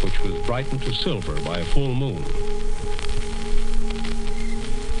lake, which was brightened to silver by a full moon.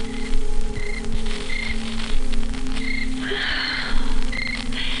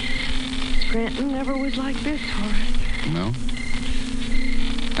 Scranton never was like this, Horace. No?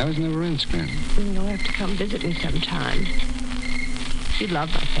 I was never in Scranton. You'll have to come visit me sometime. You'd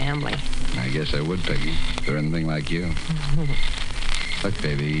love my family. I guess I would, Peggy. If they're anything like you. Look,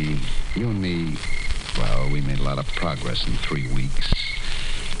 baby, you and me, well, we made a lot of progress in 3 weeks.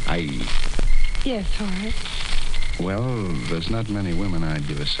 Yes, Horace. Well, there's not many women I'd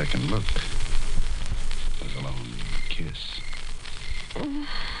give a second look. Let alone kiss.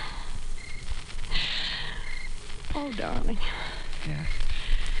 Oh, darling. Yeah?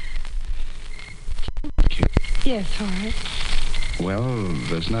 Yes, Horace. Well,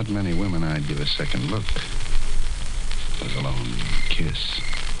 there's not many women I'd give a second look. Let alone kiss.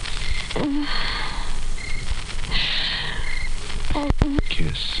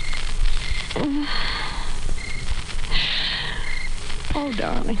 Kiss. Oh,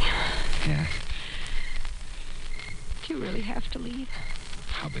 darling. Yeah? Do you really have to leave?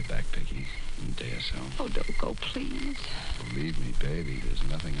 I'll be back, Peggy, in a day or so. Oh, don't go, please. Believe me, baby, there's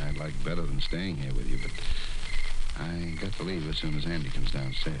nothing I'd like better than staying here with you, but I got to leave as soon as Andy comes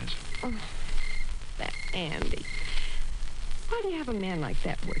downstairs. Oh, that Andy. Why do you have a man like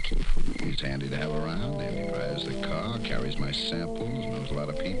that working for me? He's handy to have around. Andy drives the car, carries my samples, knows a lot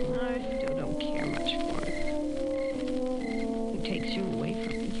of people. I still don't care much for him. He takes you away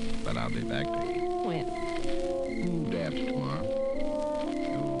from me. But I'll be back, Peggy. When? Day after tomorrow.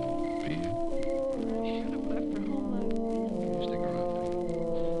 You'll be here? I should have left for home. You stick around, Peggy.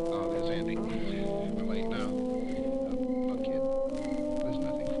 Oh, there's Andy. We're late now. Look, kid, there's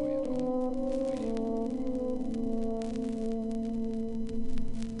nothing for you at home.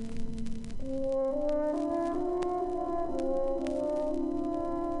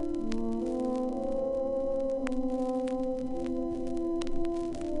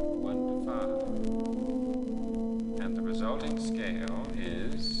 Scale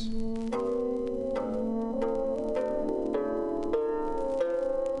is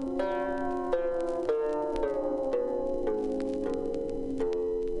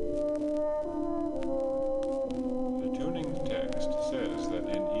the tuning text says that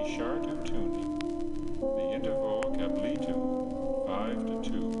in E sharp tuning, the interval capital 5 to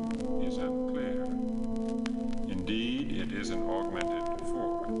 2 is unclear. Indeed, it is an augmented 4.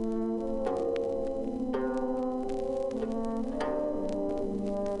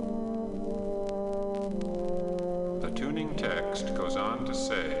 Text goes on to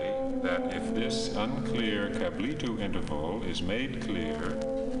say that if this unclear capital interval is made clear,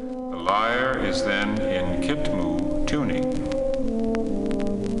 the lyre is then in Kitmu tuning.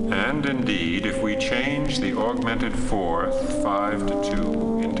 And indeed, if we change the augmented fourth, 5 to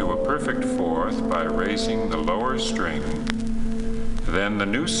 2, into a perfect fourth by raising the lower string, then the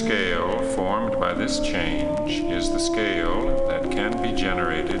new scale formed by this change is the scale that can be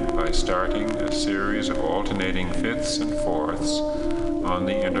generated by starting a series of alternating fifths and fourths on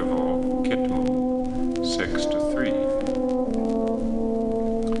the interval Kitmu, 6 to 3.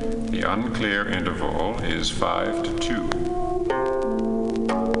 The unclear interval is 5 to 2.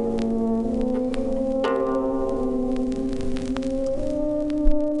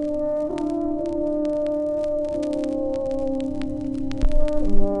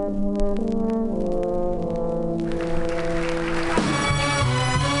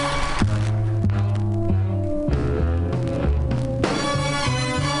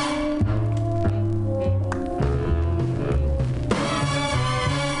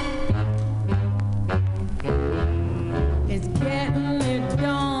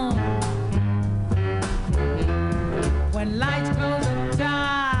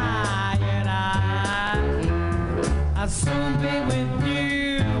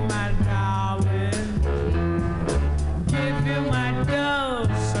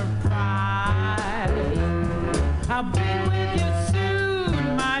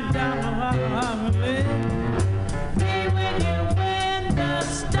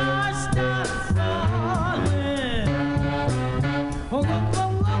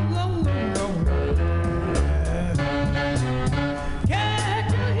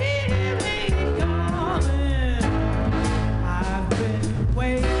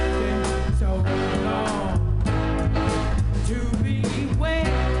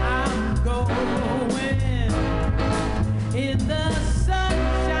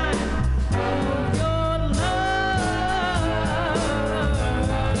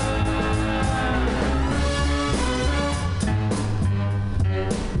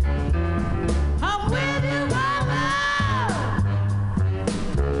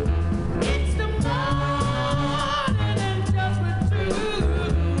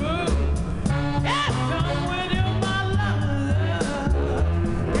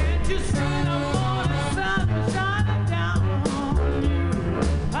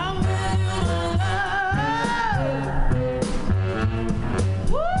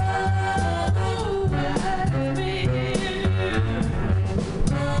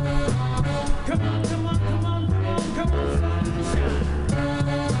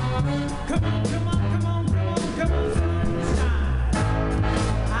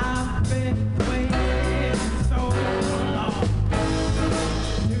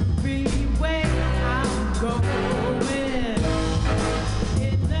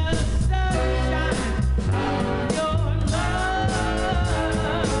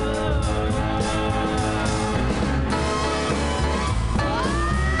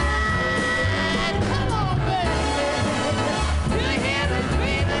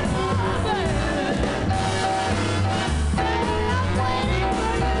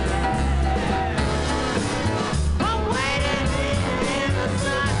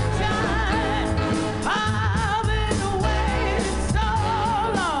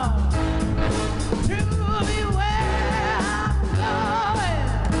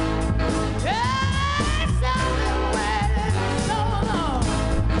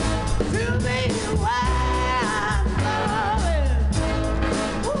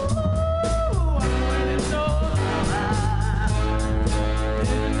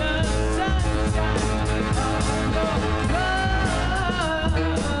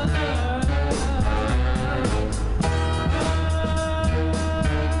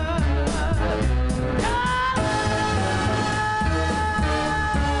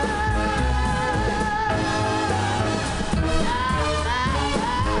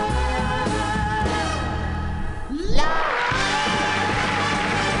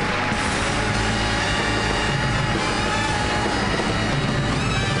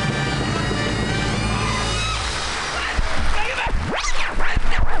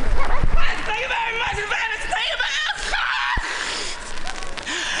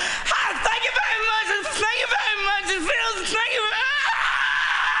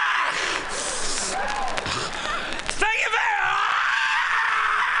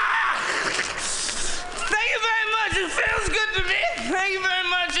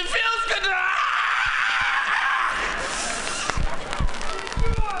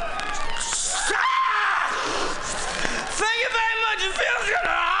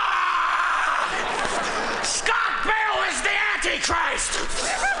 Christ!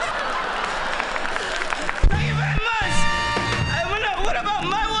 Thank you very much. What about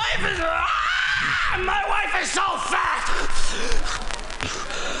my wife? My wife is so fat.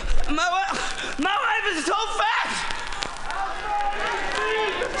 My wife is so fat.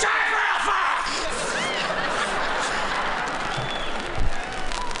 She's real fat.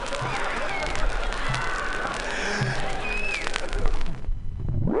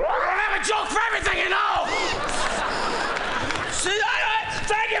 I have a joke for everything, you know. See,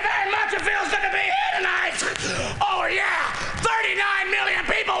 thank you very much. It feels good to be here tonight. Oh, yeah. 39 million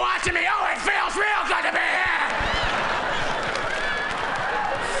people watching me. Oh, it feels real good to be here.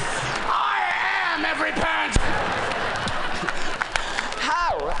 I am every parent.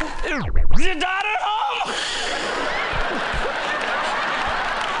 How? Is your daughter home?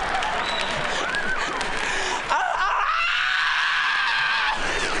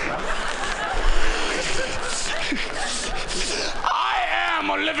 I am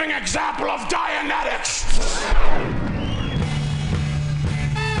a living example of Dianetics.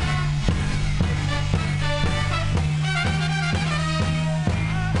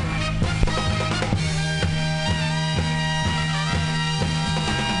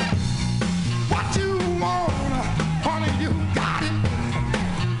 What you want, honey, you got it.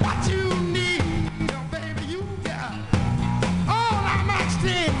 What you need, baby, you got it. All I'm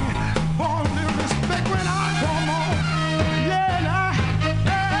asking for a little respect when I come home. Yeah, nah,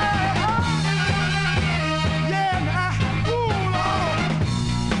 yeah, nah, ooh, Lord.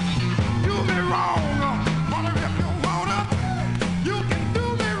 Do me wrong, honey, if you wanna. You can do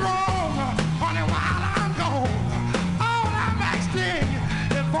me wrong, honey, while I'm gone. All I'm asking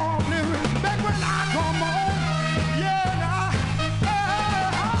is for a little respect when I come home. Yeah, nah,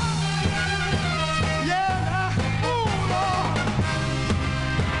 yeah, nah, ooh, Lord.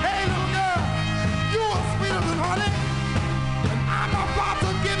 Hey, little girl, you are sweeter than honey, and I'm about to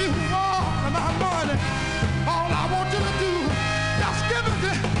give you all of my money. All I want you to do, just give me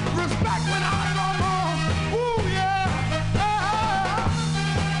the respect when I come home. Ooh, yeah,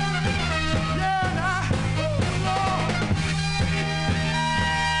 yeah, nah, ooh, Lord.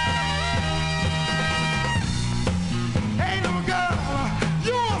 Hey, little girl,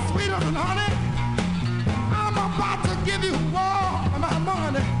 you are sweeter than honey. I'm about to give you all of my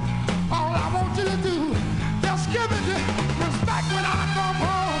money. All I want you to do, just give me the respect when I come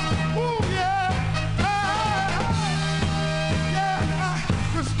home. Ooh, yeah, yeah,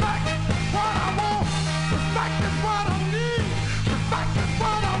 respect is what I want. Respect is what I need. Respect is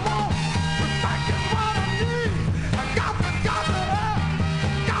what I want. Respect is what I need. I got to have it.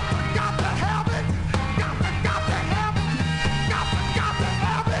 Got to have it. Got to have it. Got to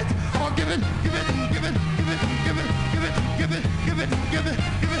have it. Oh, give it, give it, give it, give it, give it, give it, give it, give it, give it,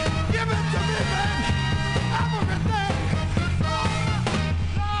 give it, give it to me, baby. Everything. Oh,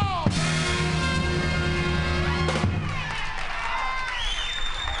 Lord.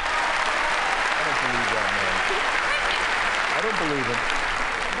 I don't believe it.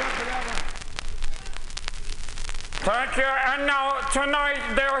 Thank you. And now, tonight,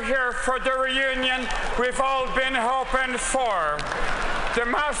 they're here for the reunion we've all been hoping for. The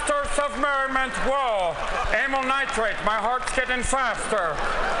Masters of Merriment. Whoa. Amyl nitrate. My heart's getting faster.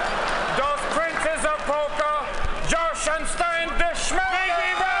 Those Princes of Polka. Josh and Stein, the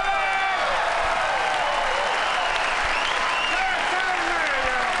Schmelly Brothers.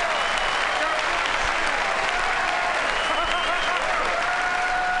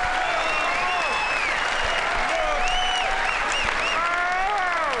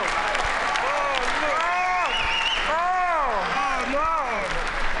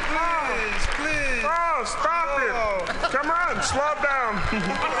 Oh, stop it. Come on, slow down.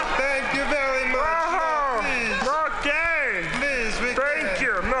 Thank you very much. Oh, No, please. okay. Please, we Thank can.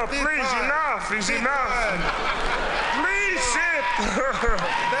 you. No, Be please, fine. enough is Be enough. fine. Please sit.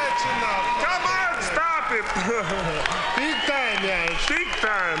 That's enough. Come on, stop it. Big time, yes. Big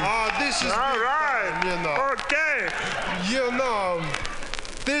time. Oh, this is all big right. time, you know. Okay. You know,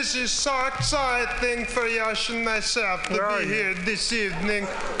 this is so exciting for Josh and myself to be here this evening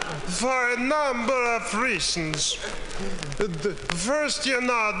for a number of reasons. First, you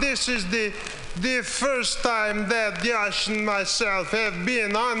know, this is the first time that Josh and myself have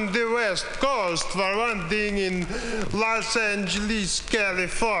been on the West Coast, for one thing, in Los Angeles,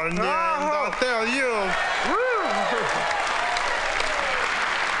 California. And I'll tell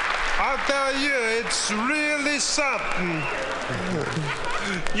you, it's really something.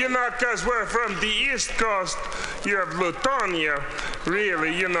 You know, because we're from the East Coast, you have Lutonia,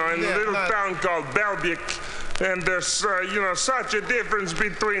 really, you know, in a little town called Belvic. And there's, you know, such a difference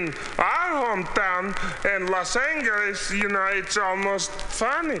between our hometown and Los Angeles, you know, it's almost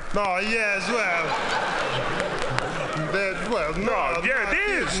funny. Oh, yes, well. Well, No, yeah, it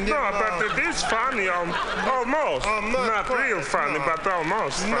is. No, but it is funny, almost. Not real funny, but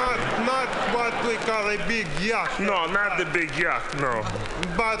almost funny. Not what we call a big yuck. No, not the big yuck, no.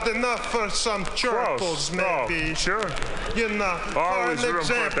 But enough for some chortles, maybe. Oh, sure. You know, Always for an room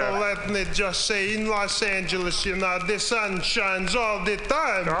for example, that. let me just say, in Los Angeles, you know, the sun shines all the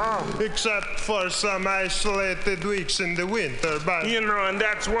time, except for some isolated weeks in the winter. But you know, and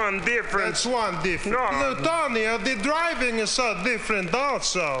that's one difference. That's one difference. No. Lutonia, the driving is so different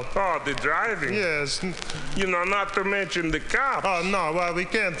also. Oh, the driving? Yes. You know, not to mention the cops. Oh, no, well, we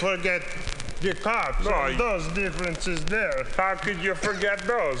can't forget the cops. No, Those differences there. How could you forget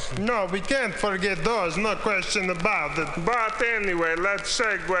those? No, we can't forget those, no question about it. But anyway, let's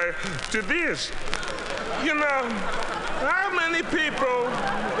segue to this. You know, how many people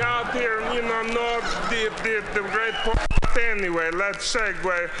out here, you know the great point? But anyway, let's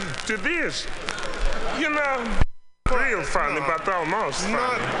segue to this. You know, real funny, but almost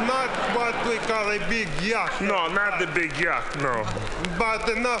funny. Not what we call a big yuck. No, not the big yuck, no. But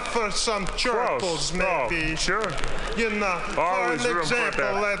enough for some chortles, maybe. Oh, sure. You know, Always for an room for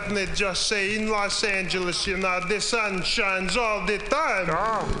example, that. let me just say, in Los Angeles, you know, the sun shines all the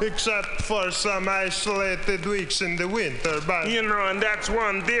time, except for some isolated weeks in the winter. But you know, and that's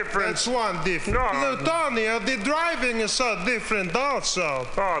one difference. That's one difference. No. Lutonia, the driving is so different also.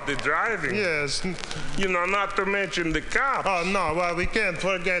 Oh, the driving? Yes. You know, not to mention the cops. Oh, no, well, we can't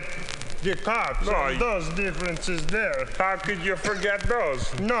forget the cops. No, Those differences there. How could you forget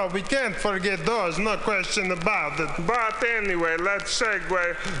those? No, we can't forget those, no question about it. But anyway, let's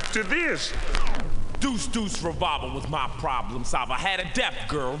segue to this. Deuce revolver was my problem solver. Had a deaf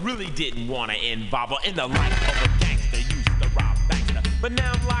girl, really didn't want to involve her in the life of a gangster. Used to rob bankster, but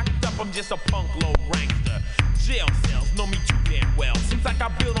now I'm locked up, I'm just a punk low rankster. Jail cells know me too damn well. Seems like I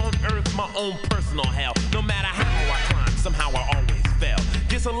built on earth my own personal hell. No matter how I climb, somehow I always fell.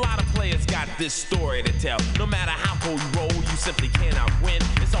 Guess a lot of players got this story to tell. No matter how cold you roll, you simply cannot win.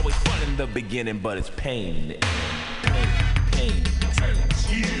 It's always fun in the beginning, but it's pain in it. Pain.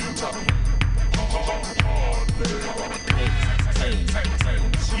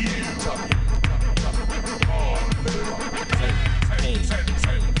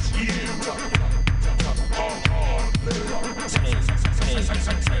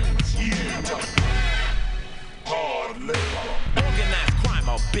 Organized crime,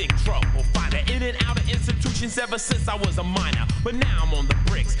 a big trouble finder. In and out of institutions ever since I was a minor. But now I'm on the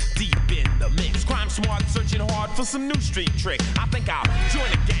bricks, deep in the mix. Crime smart, searching hard for some new street trick. I think I'll join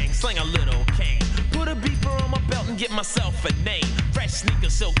a gang, sling a little cane. Put a beeper on my belt and get myself a name. Fresh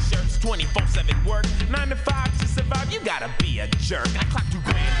sneakers, silk shirts, 24/7 work. 9 to 5 to survive, you gotta be a jerk. I clock $2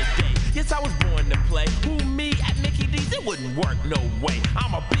 grand a day. Yes, I was born to play. Who, me at Mickey D's? It wouldn't work, no way.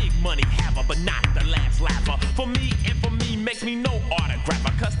 I'm a big money haver, but not the last laugher. For me and for me makes me no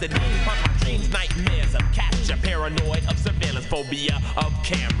autographer. Custody of my dreams, nightmares of capture. Paranoid of surveillance, phobia of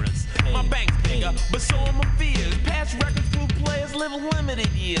cameras. My bank's bigger, but so are my fears. Past records prove players live limited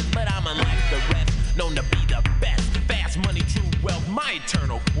years. But I'm unlike the rest, known to be the best. Fast money, true wealth, my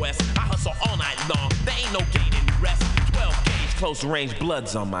eternal quest. I hustle all night long, there ain't no gain in rest. 12 gauge, close range,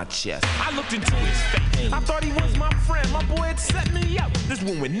 blood's on my chest. I looked into his face, I thought he was my friend. My boy had set me up, this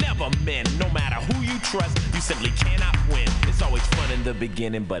one would never mend. No matter who you trust, you simply cannot win. It's always fun in the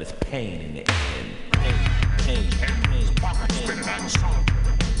beginning, but it's pain in the end. Pain. Spinning and soldier.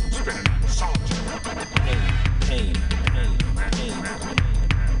 Spinning and soldier. Pain.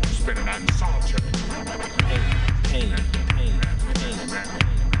 Spinning and soldier. Pain.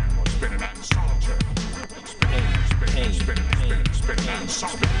 Spinning and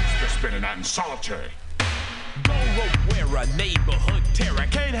soldier. Spinning and soldier. Go rope wearer, neighborhood terror.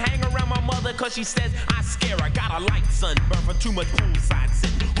 Can't hang around my mother cause she says I scare her. Got a light sunburn for too much poolside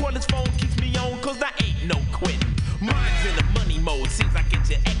sitting. Cordless phone keeps me on cause there ain't no quitting. Mine's in the money mode, seems like it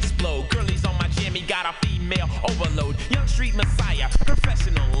should explode. Girlies on my jammy, got a female overload. Young street messiah,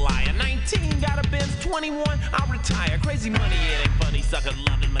 professional liar. 19, got a Benz, 21, I'll retire. Crazy money, it ain't funny, sucker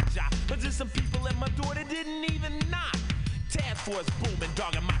loving my job. But there's some people at my door that didn't even knock. Task force booming,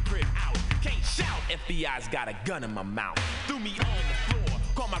 dogging my crib out. Can't shout, FBI's got a gun in my mouth. Threw me on the floor,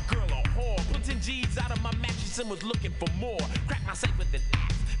 called my girl a whore. Put 10 G's out of my mattress and was looking for more. Cracked my safe with an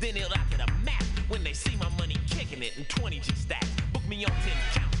axe, then nailed out to the mat. When they see my money kicking it in 20 G stacks. Booked me on 10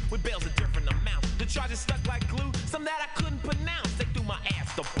 counts, with bails of different amounts. The charges stuck like glue, some that I couldn't pronounce. They threw my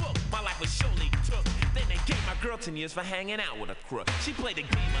ass the book, my life was surely took. Then they gave my girl 10 years for hanging out with a crook. She played the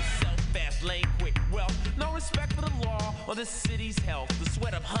game herself, fast lane, quick wealth. No respect for the law or the city's health. The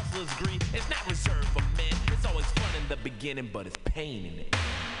sweat of hustlers' greed is not reserved for men. It's always fun in the beginning, but it's pain in it.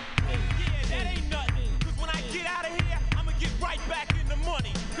 Yeah, that ain't nothing. Cause when I get out of here, I'ma get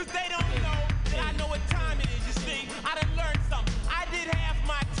Cause they don't know that I know what time it is. You see, I done learned something. I did half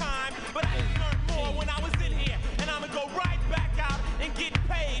my time, but I done learned more when I was in here. And I'ma go right back out and get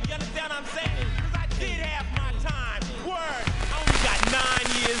paid. You understand what I'm saying? Cause I did half my time. Word, I only got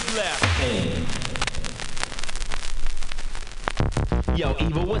 9 years left. Yo,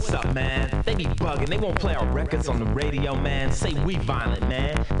 Evil, what's up, man? They be bugging. They won't play our records on the radio, man. Say we violent,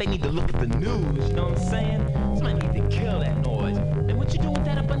 man. They need to look at the news, you know what I'm saying? Somebody need to kill that noise. And what you doing with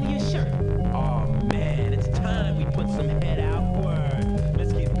that up under your shirt? Oh, man, it's time we put some head out. Word.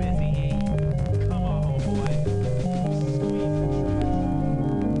 Let's get busy. Come on, homeboy.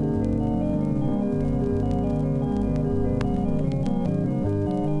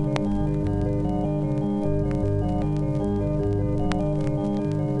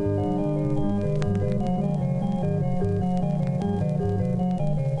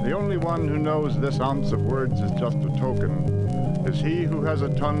 The only one who knows this ounce of words is just a token is he who has a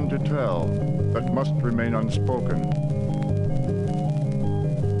tongue to tell that must remain unspoken.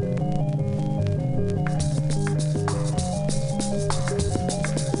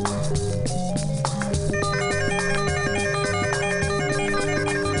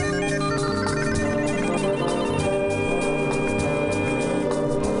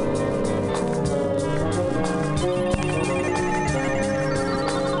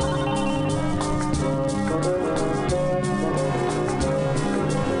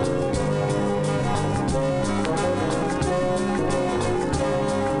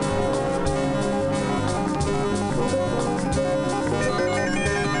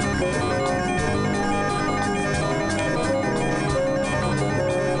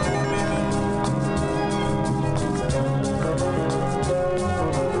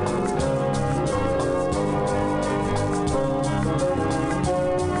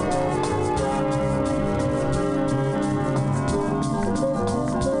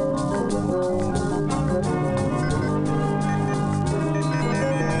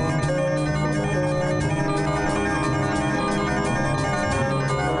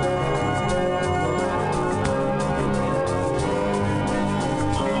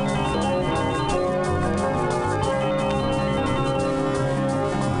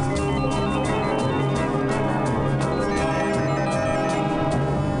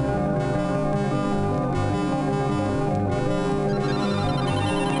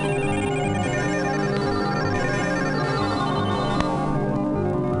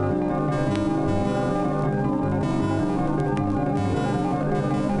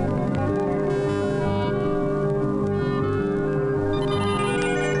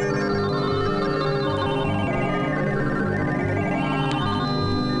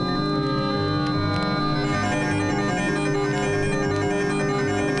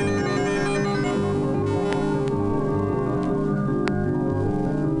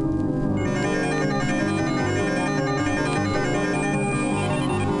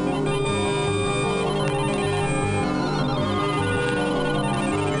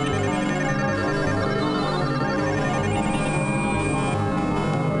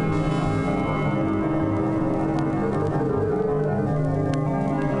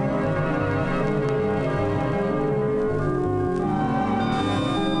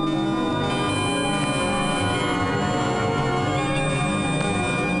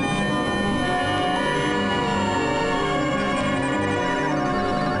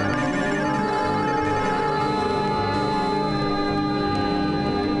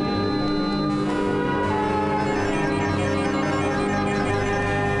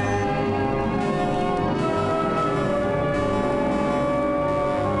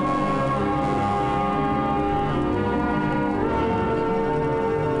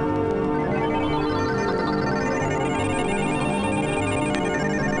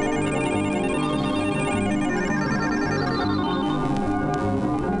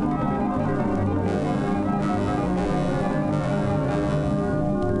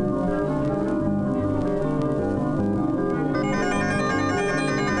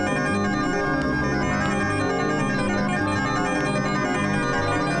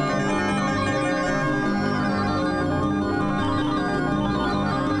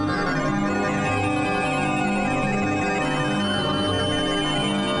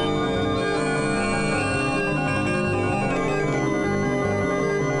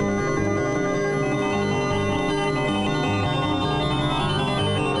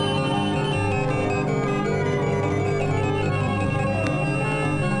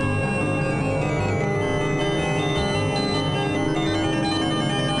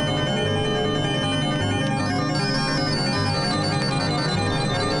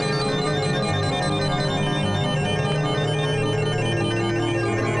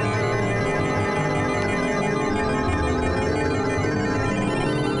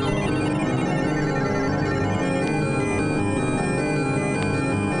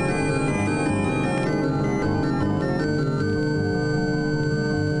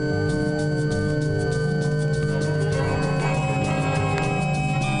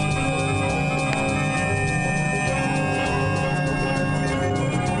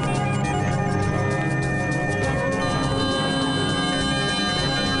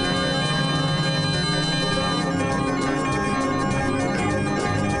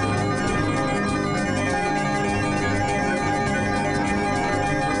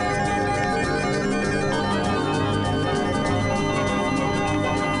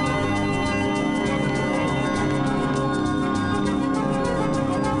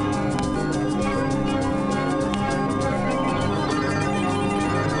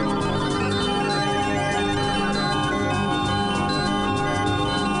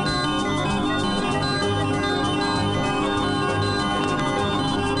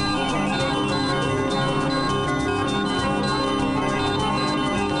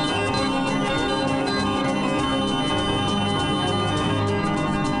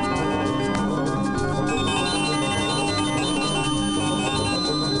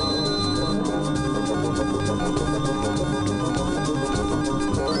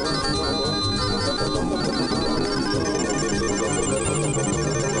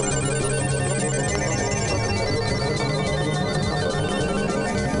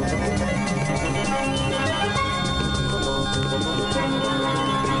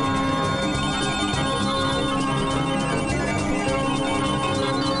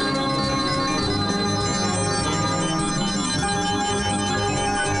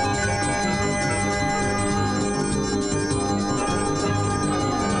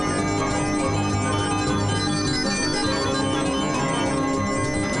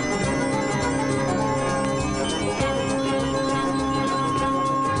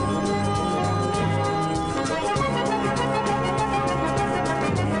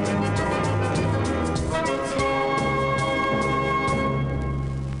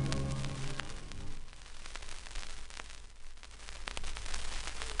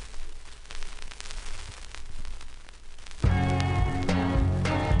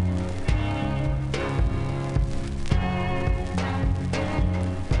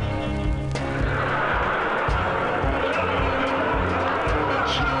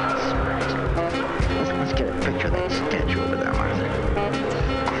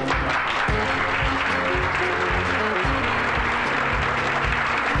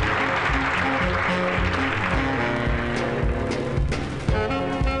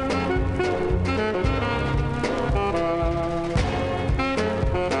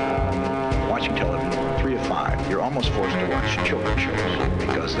 you're almost forced to watch children's shows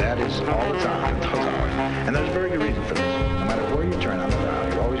because that is all that's on at those hours. And there's a very good reason for this. No matter where you turn on the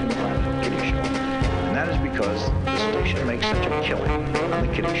dial, you're always going to find a kiddie show. And that is because the station makes such a killing on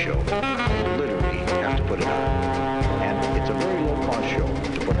the kiddie show. You literally have to put it on. And it's a very low-cost show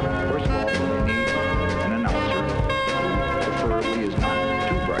to put on. First of all, they need an announcer who preferably is not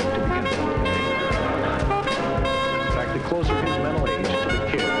too bright to begin with. In fact, the closer his mental age to the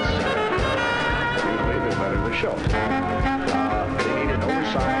kids, usually the better the show. They need an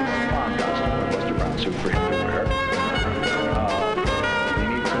oversized clown costume or Buster Brown suit for him to wear. They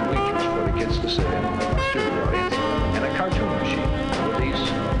need some bleachers for the kids to sit in, a studio audience, and a cartoon machine. With these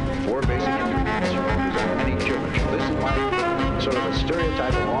four basic ingredients, you can design any children's show. This is like sort of a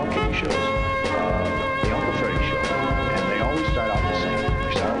stereotype of all kiddie shows, the Uncle Freddy show. And they always start out the same.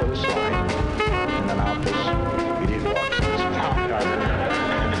 They start with a slide, and then out this idiot walks in this clown costume,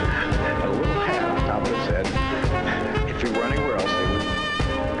 a little hat on top of his head. If he were anywhere else, they would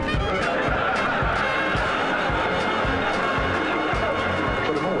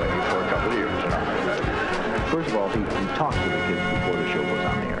put him away for a couple of years, you know. First of all, he talks to the kids before the show goes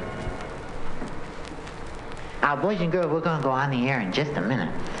on the air. Boys and girls, we're going to go on the air in just a minute.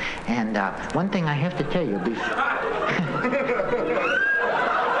 And one thing I have to tell you,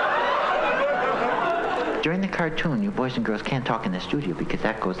 during the cartoon, you boys and girls can't talk in the studio because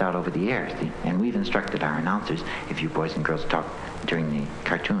that goes out over the air. See? And we've instructed our announcers, if you boys and girls talk during the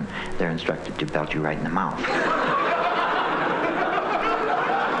cartoon, they're instructed to belt you right in the mouth.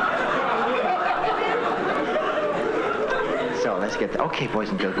 So let's get okay, boys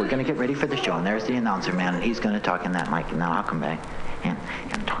and girls, we're going to get ready for the show. And there's the announcer man, and he's going to talk in that mic. And now I'll come back and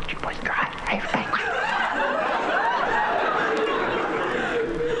talk to you, boys and girls. Hey,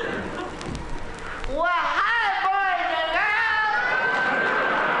 Well, hi, boys and girls.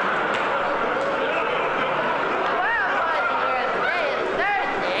 Well, boys and girls, today is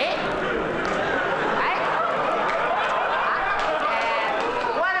Thursday, right?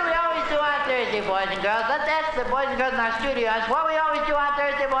 And what do we always do on Thursday, boys and girls? Let's ask the boys and girls in our studios what we always do on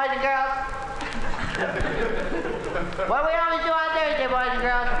Thursday, boys and girls. What we always do on Thursday, boys and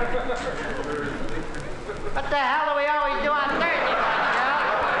girls? What the hell do we always do on Thursday, boys and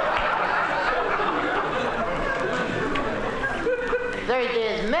girls? Thursday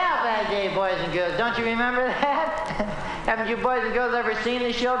is Mailbag Day, boys and girls. Don't you remember that? Haven't you boys and girls ever seen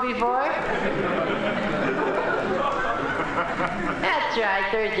the show before? That's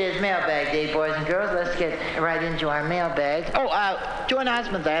right. Thursday is Mailbag Day, boys and girls. Let's get right into our mailbag. Oh, two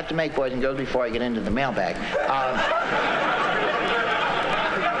announcements I have to make, boys and girls, before I get into the mailbag.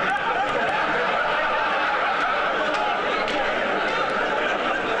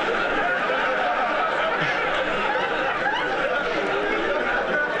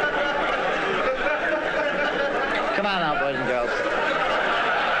 Come on now, boys and girls.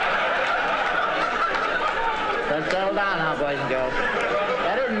 Let's settle down now, boys and girls.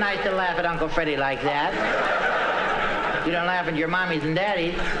 That isn't nice to laugh at Uncle Freddy like that. You don't laugh at your mommies and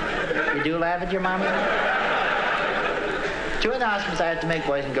daddies. You do laugh at your mommies? Two announcements I have to make,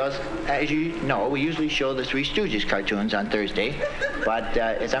 boys and girls. As you know, we usually show the Three Stooges cartoons on Thursday. But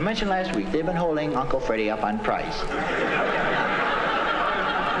as I mentioned last week, they've been holding Uncle Freddy up on price.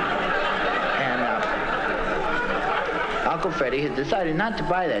 Uncle Freddy has decided not to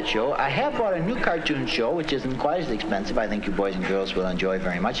buy that show. I have bought a new cartoon show, which isn't quite as expensive. I think you boys and girls will enjoy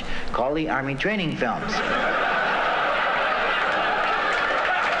very much, called the Army Training Films.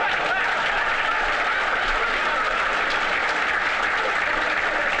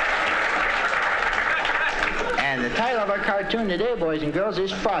 And the title of our cartoon today, boys and girls,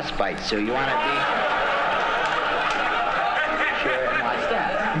 is Frostbite. So you want to be sure and watch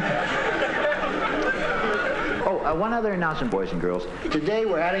that. One other announcement, boys and girls. Today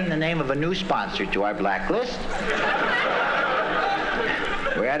we're adding the name of a new sponsor to our blacklist.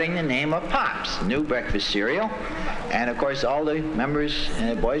 We're adding the name of Pops, new breakfast cereal. And of course all the members,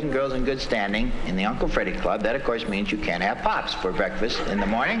 boys and girls in good standing in the Uncle Freddy Club, that of course means you can't have Pops for breakfast in the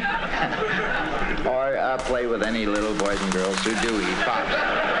morning. Or play with any little boys and girls who do eat Pops.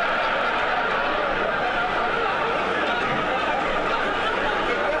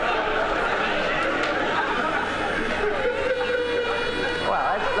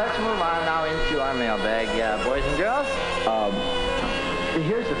 Mailbag, boys and girls.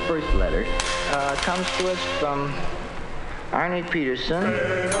 Here's the first letter. Comes to us from Arnie Peterson.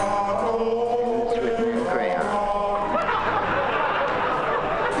 It's written in crayon.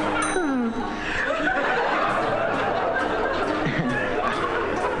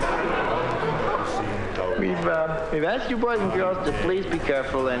 we've asked you boys and girls to please be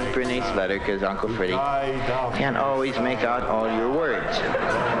careful in printing each letter because Uncle Freddie can't always make out all your words.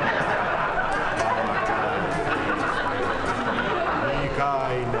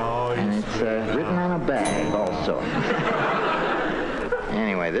 And it's written on a bag also.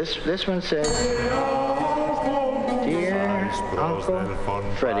 Anyway, this one says, Dear Uncle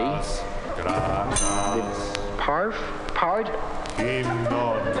Freddie,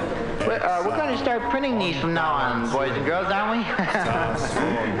 we're going to start printing these from now on, boys and girls, aren't we?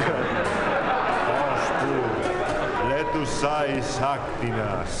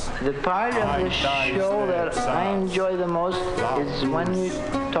 The part of the show that I enjoy the most is when you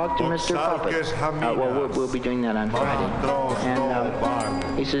talk to Mr. Puppet. Well, we'll be doing that on Friday. And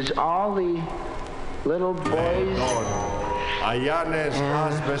he says all the little boys and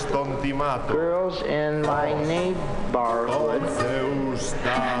girls in my neighborhood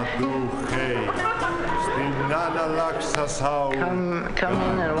come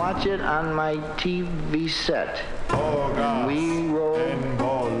in and watch it on my TV set. And we roll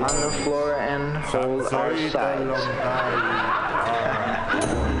on the floor and hold our sides.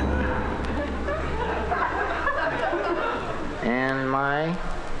 And my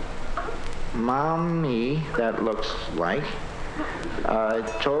mommy, that looks like,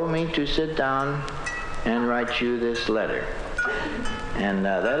 told me to sit down and write you this letter. And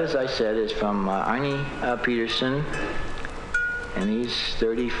that, as I said, is from Arnie Peterson, and he's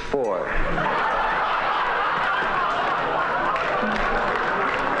 34.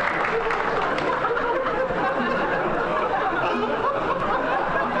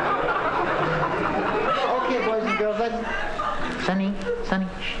 Okay, boys and girls, let's... Sonny,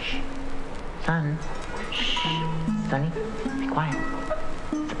 shh. Son, shh. Sonny, be quiet.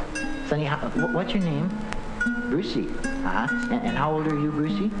 Sonny, what's your name? Brucey. And how old are you,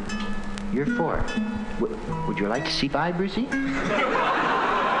 Brucey? You're 4. Would you like to see 5, Brucey?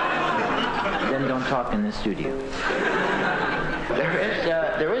 Then don't talk in the studio.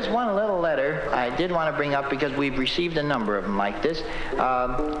 There is one little letter I did want to bring up because we've received a number of them like this.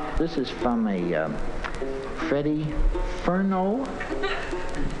 This is from a Freddie Furno.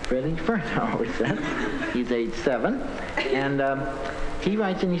 Freddie Furno, it says. He's age 7. And he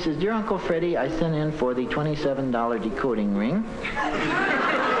writes in, he says, Dear Uncle Freddie, I sent in for the $27 decoding ring.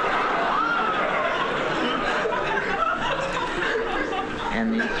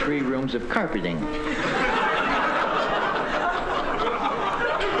 And the 3 rooms of carpeting.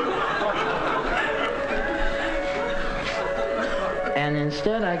 And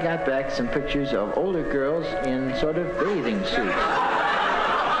instead I got back some pictures of older girls in sort of bathing suits.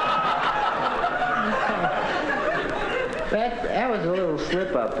 That was a little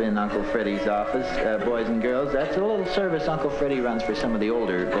slip-up in Uncle Freddie's office, boys and girls. That's a little service Uncle Freddie runs for some of the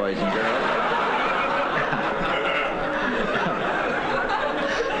older boys and girls.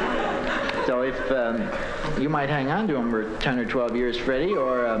 So if you might hang on to them for 10 or 12 years, Freddie,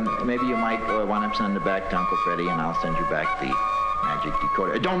 or maybe you might want to send them back to Uncle Freddie, and I'll send you back the magic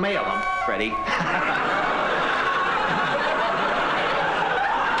decoder. Don't mail them, Freddie.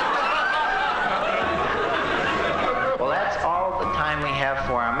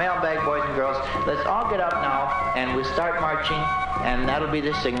 For our mailbag, boys and girls. Let's all get up now, and we'll start marching, and that'll be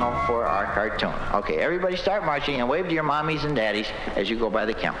the signal for our cartoon. Okay, everybody start marching and wave to your mommies and daddies as you go by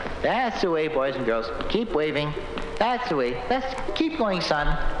the camera. That's the way, boys and girls. Keep waving. That's the way. Keep going, son.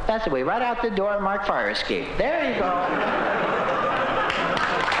 That's the way. Right out the door, mark fire escape. There you go.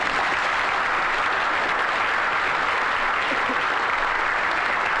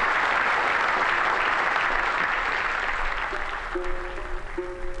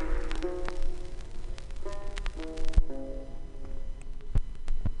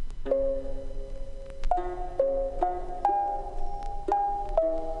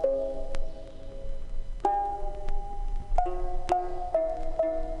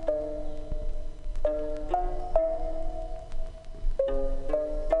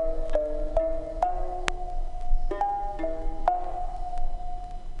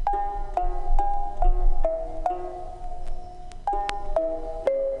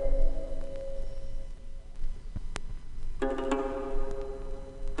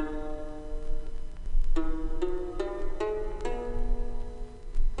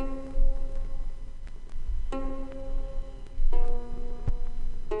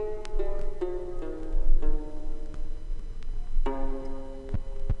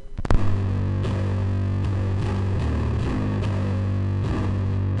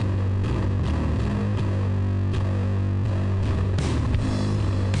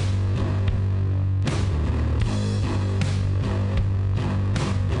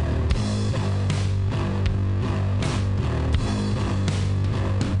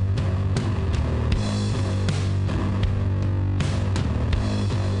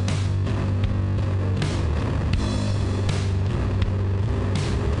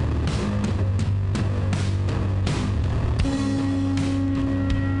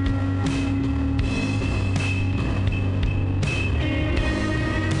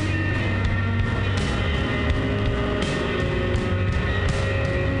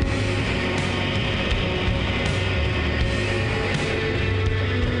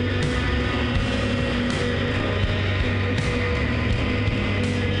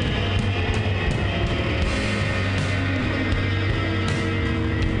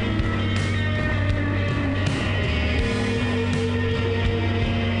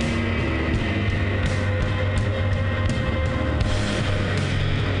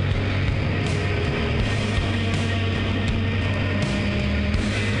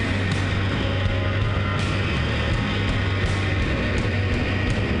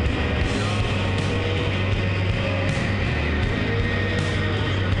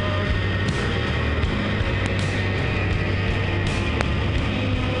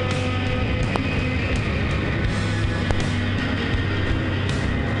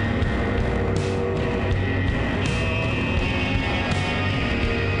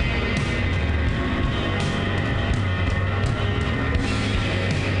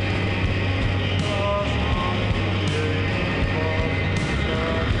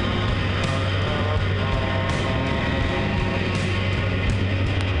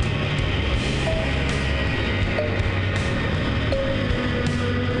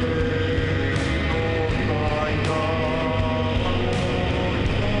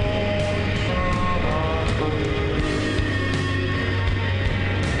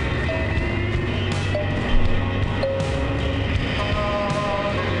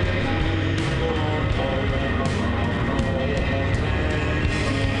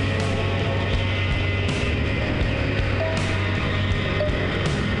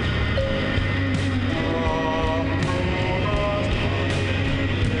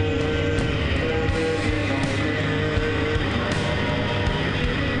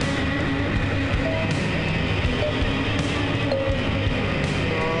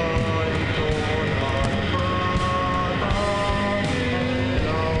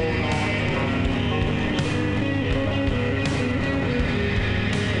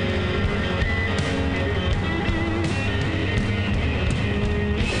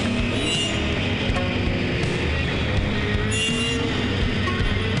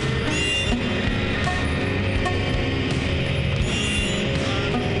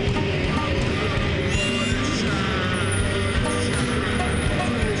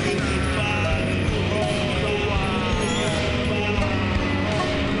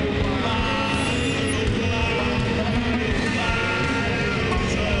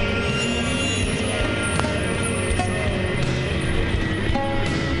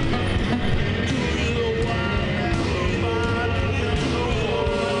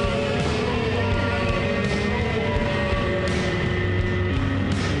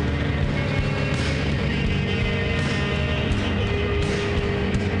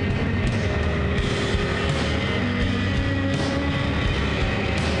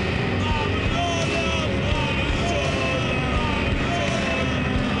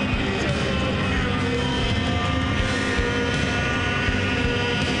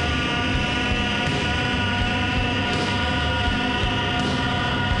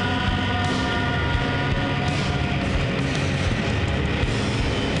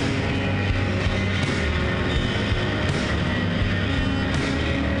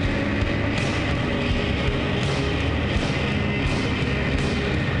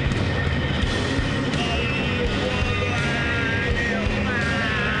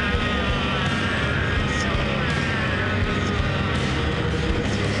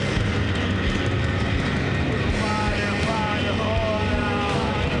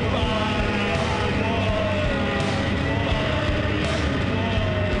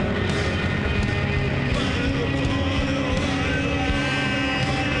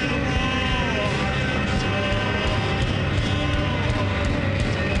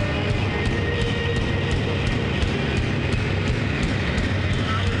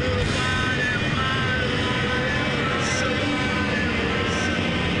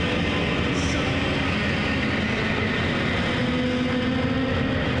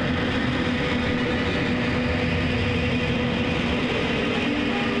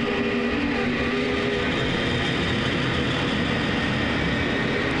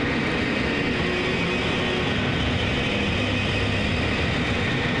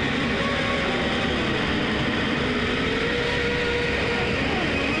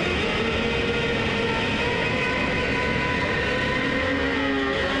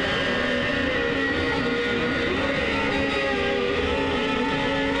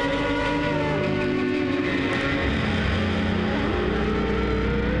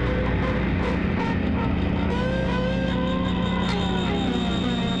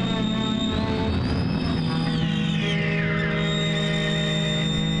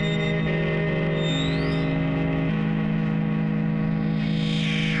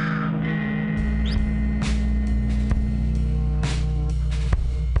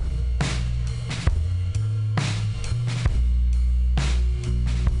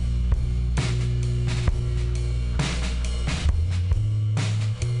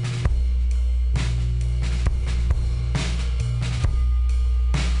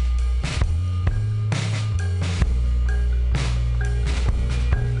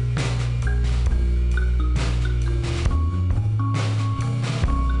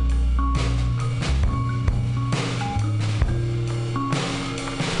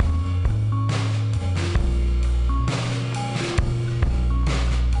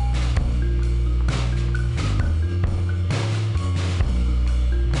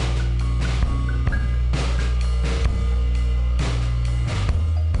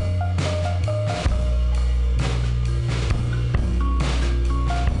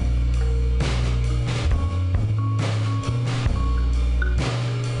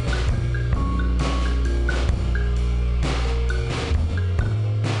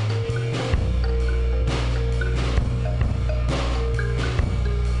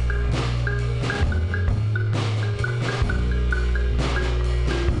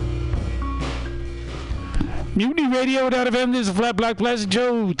 MutinyRadio.fm. This is Flat Black Plastic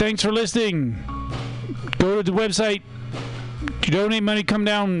Joe. Thanks for listening. Go to the website. You donate money, come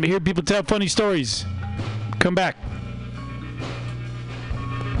down, hear people tell funny stories. Come back.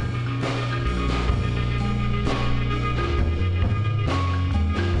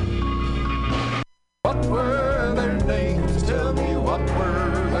 What were their names? Tell me, what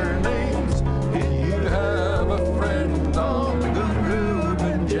were their names? Did you have a friend on the good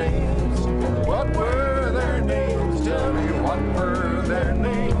Reuben James? What were their names? Tell me, what were their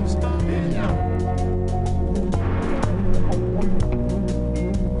names? Did you...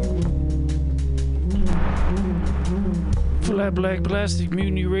 Flat Black Plastic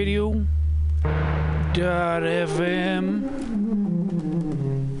Mutiny Radio .fm.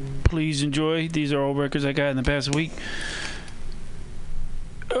 Please enjoy. These are all records I got in the past week.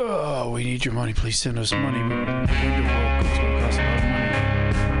 Oh, we need your money. Please send us money. It's going to cost a lot of money.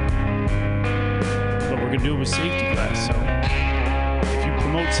 But we're going to do it with safety class. So if you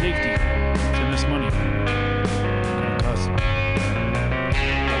promote safety, send us money.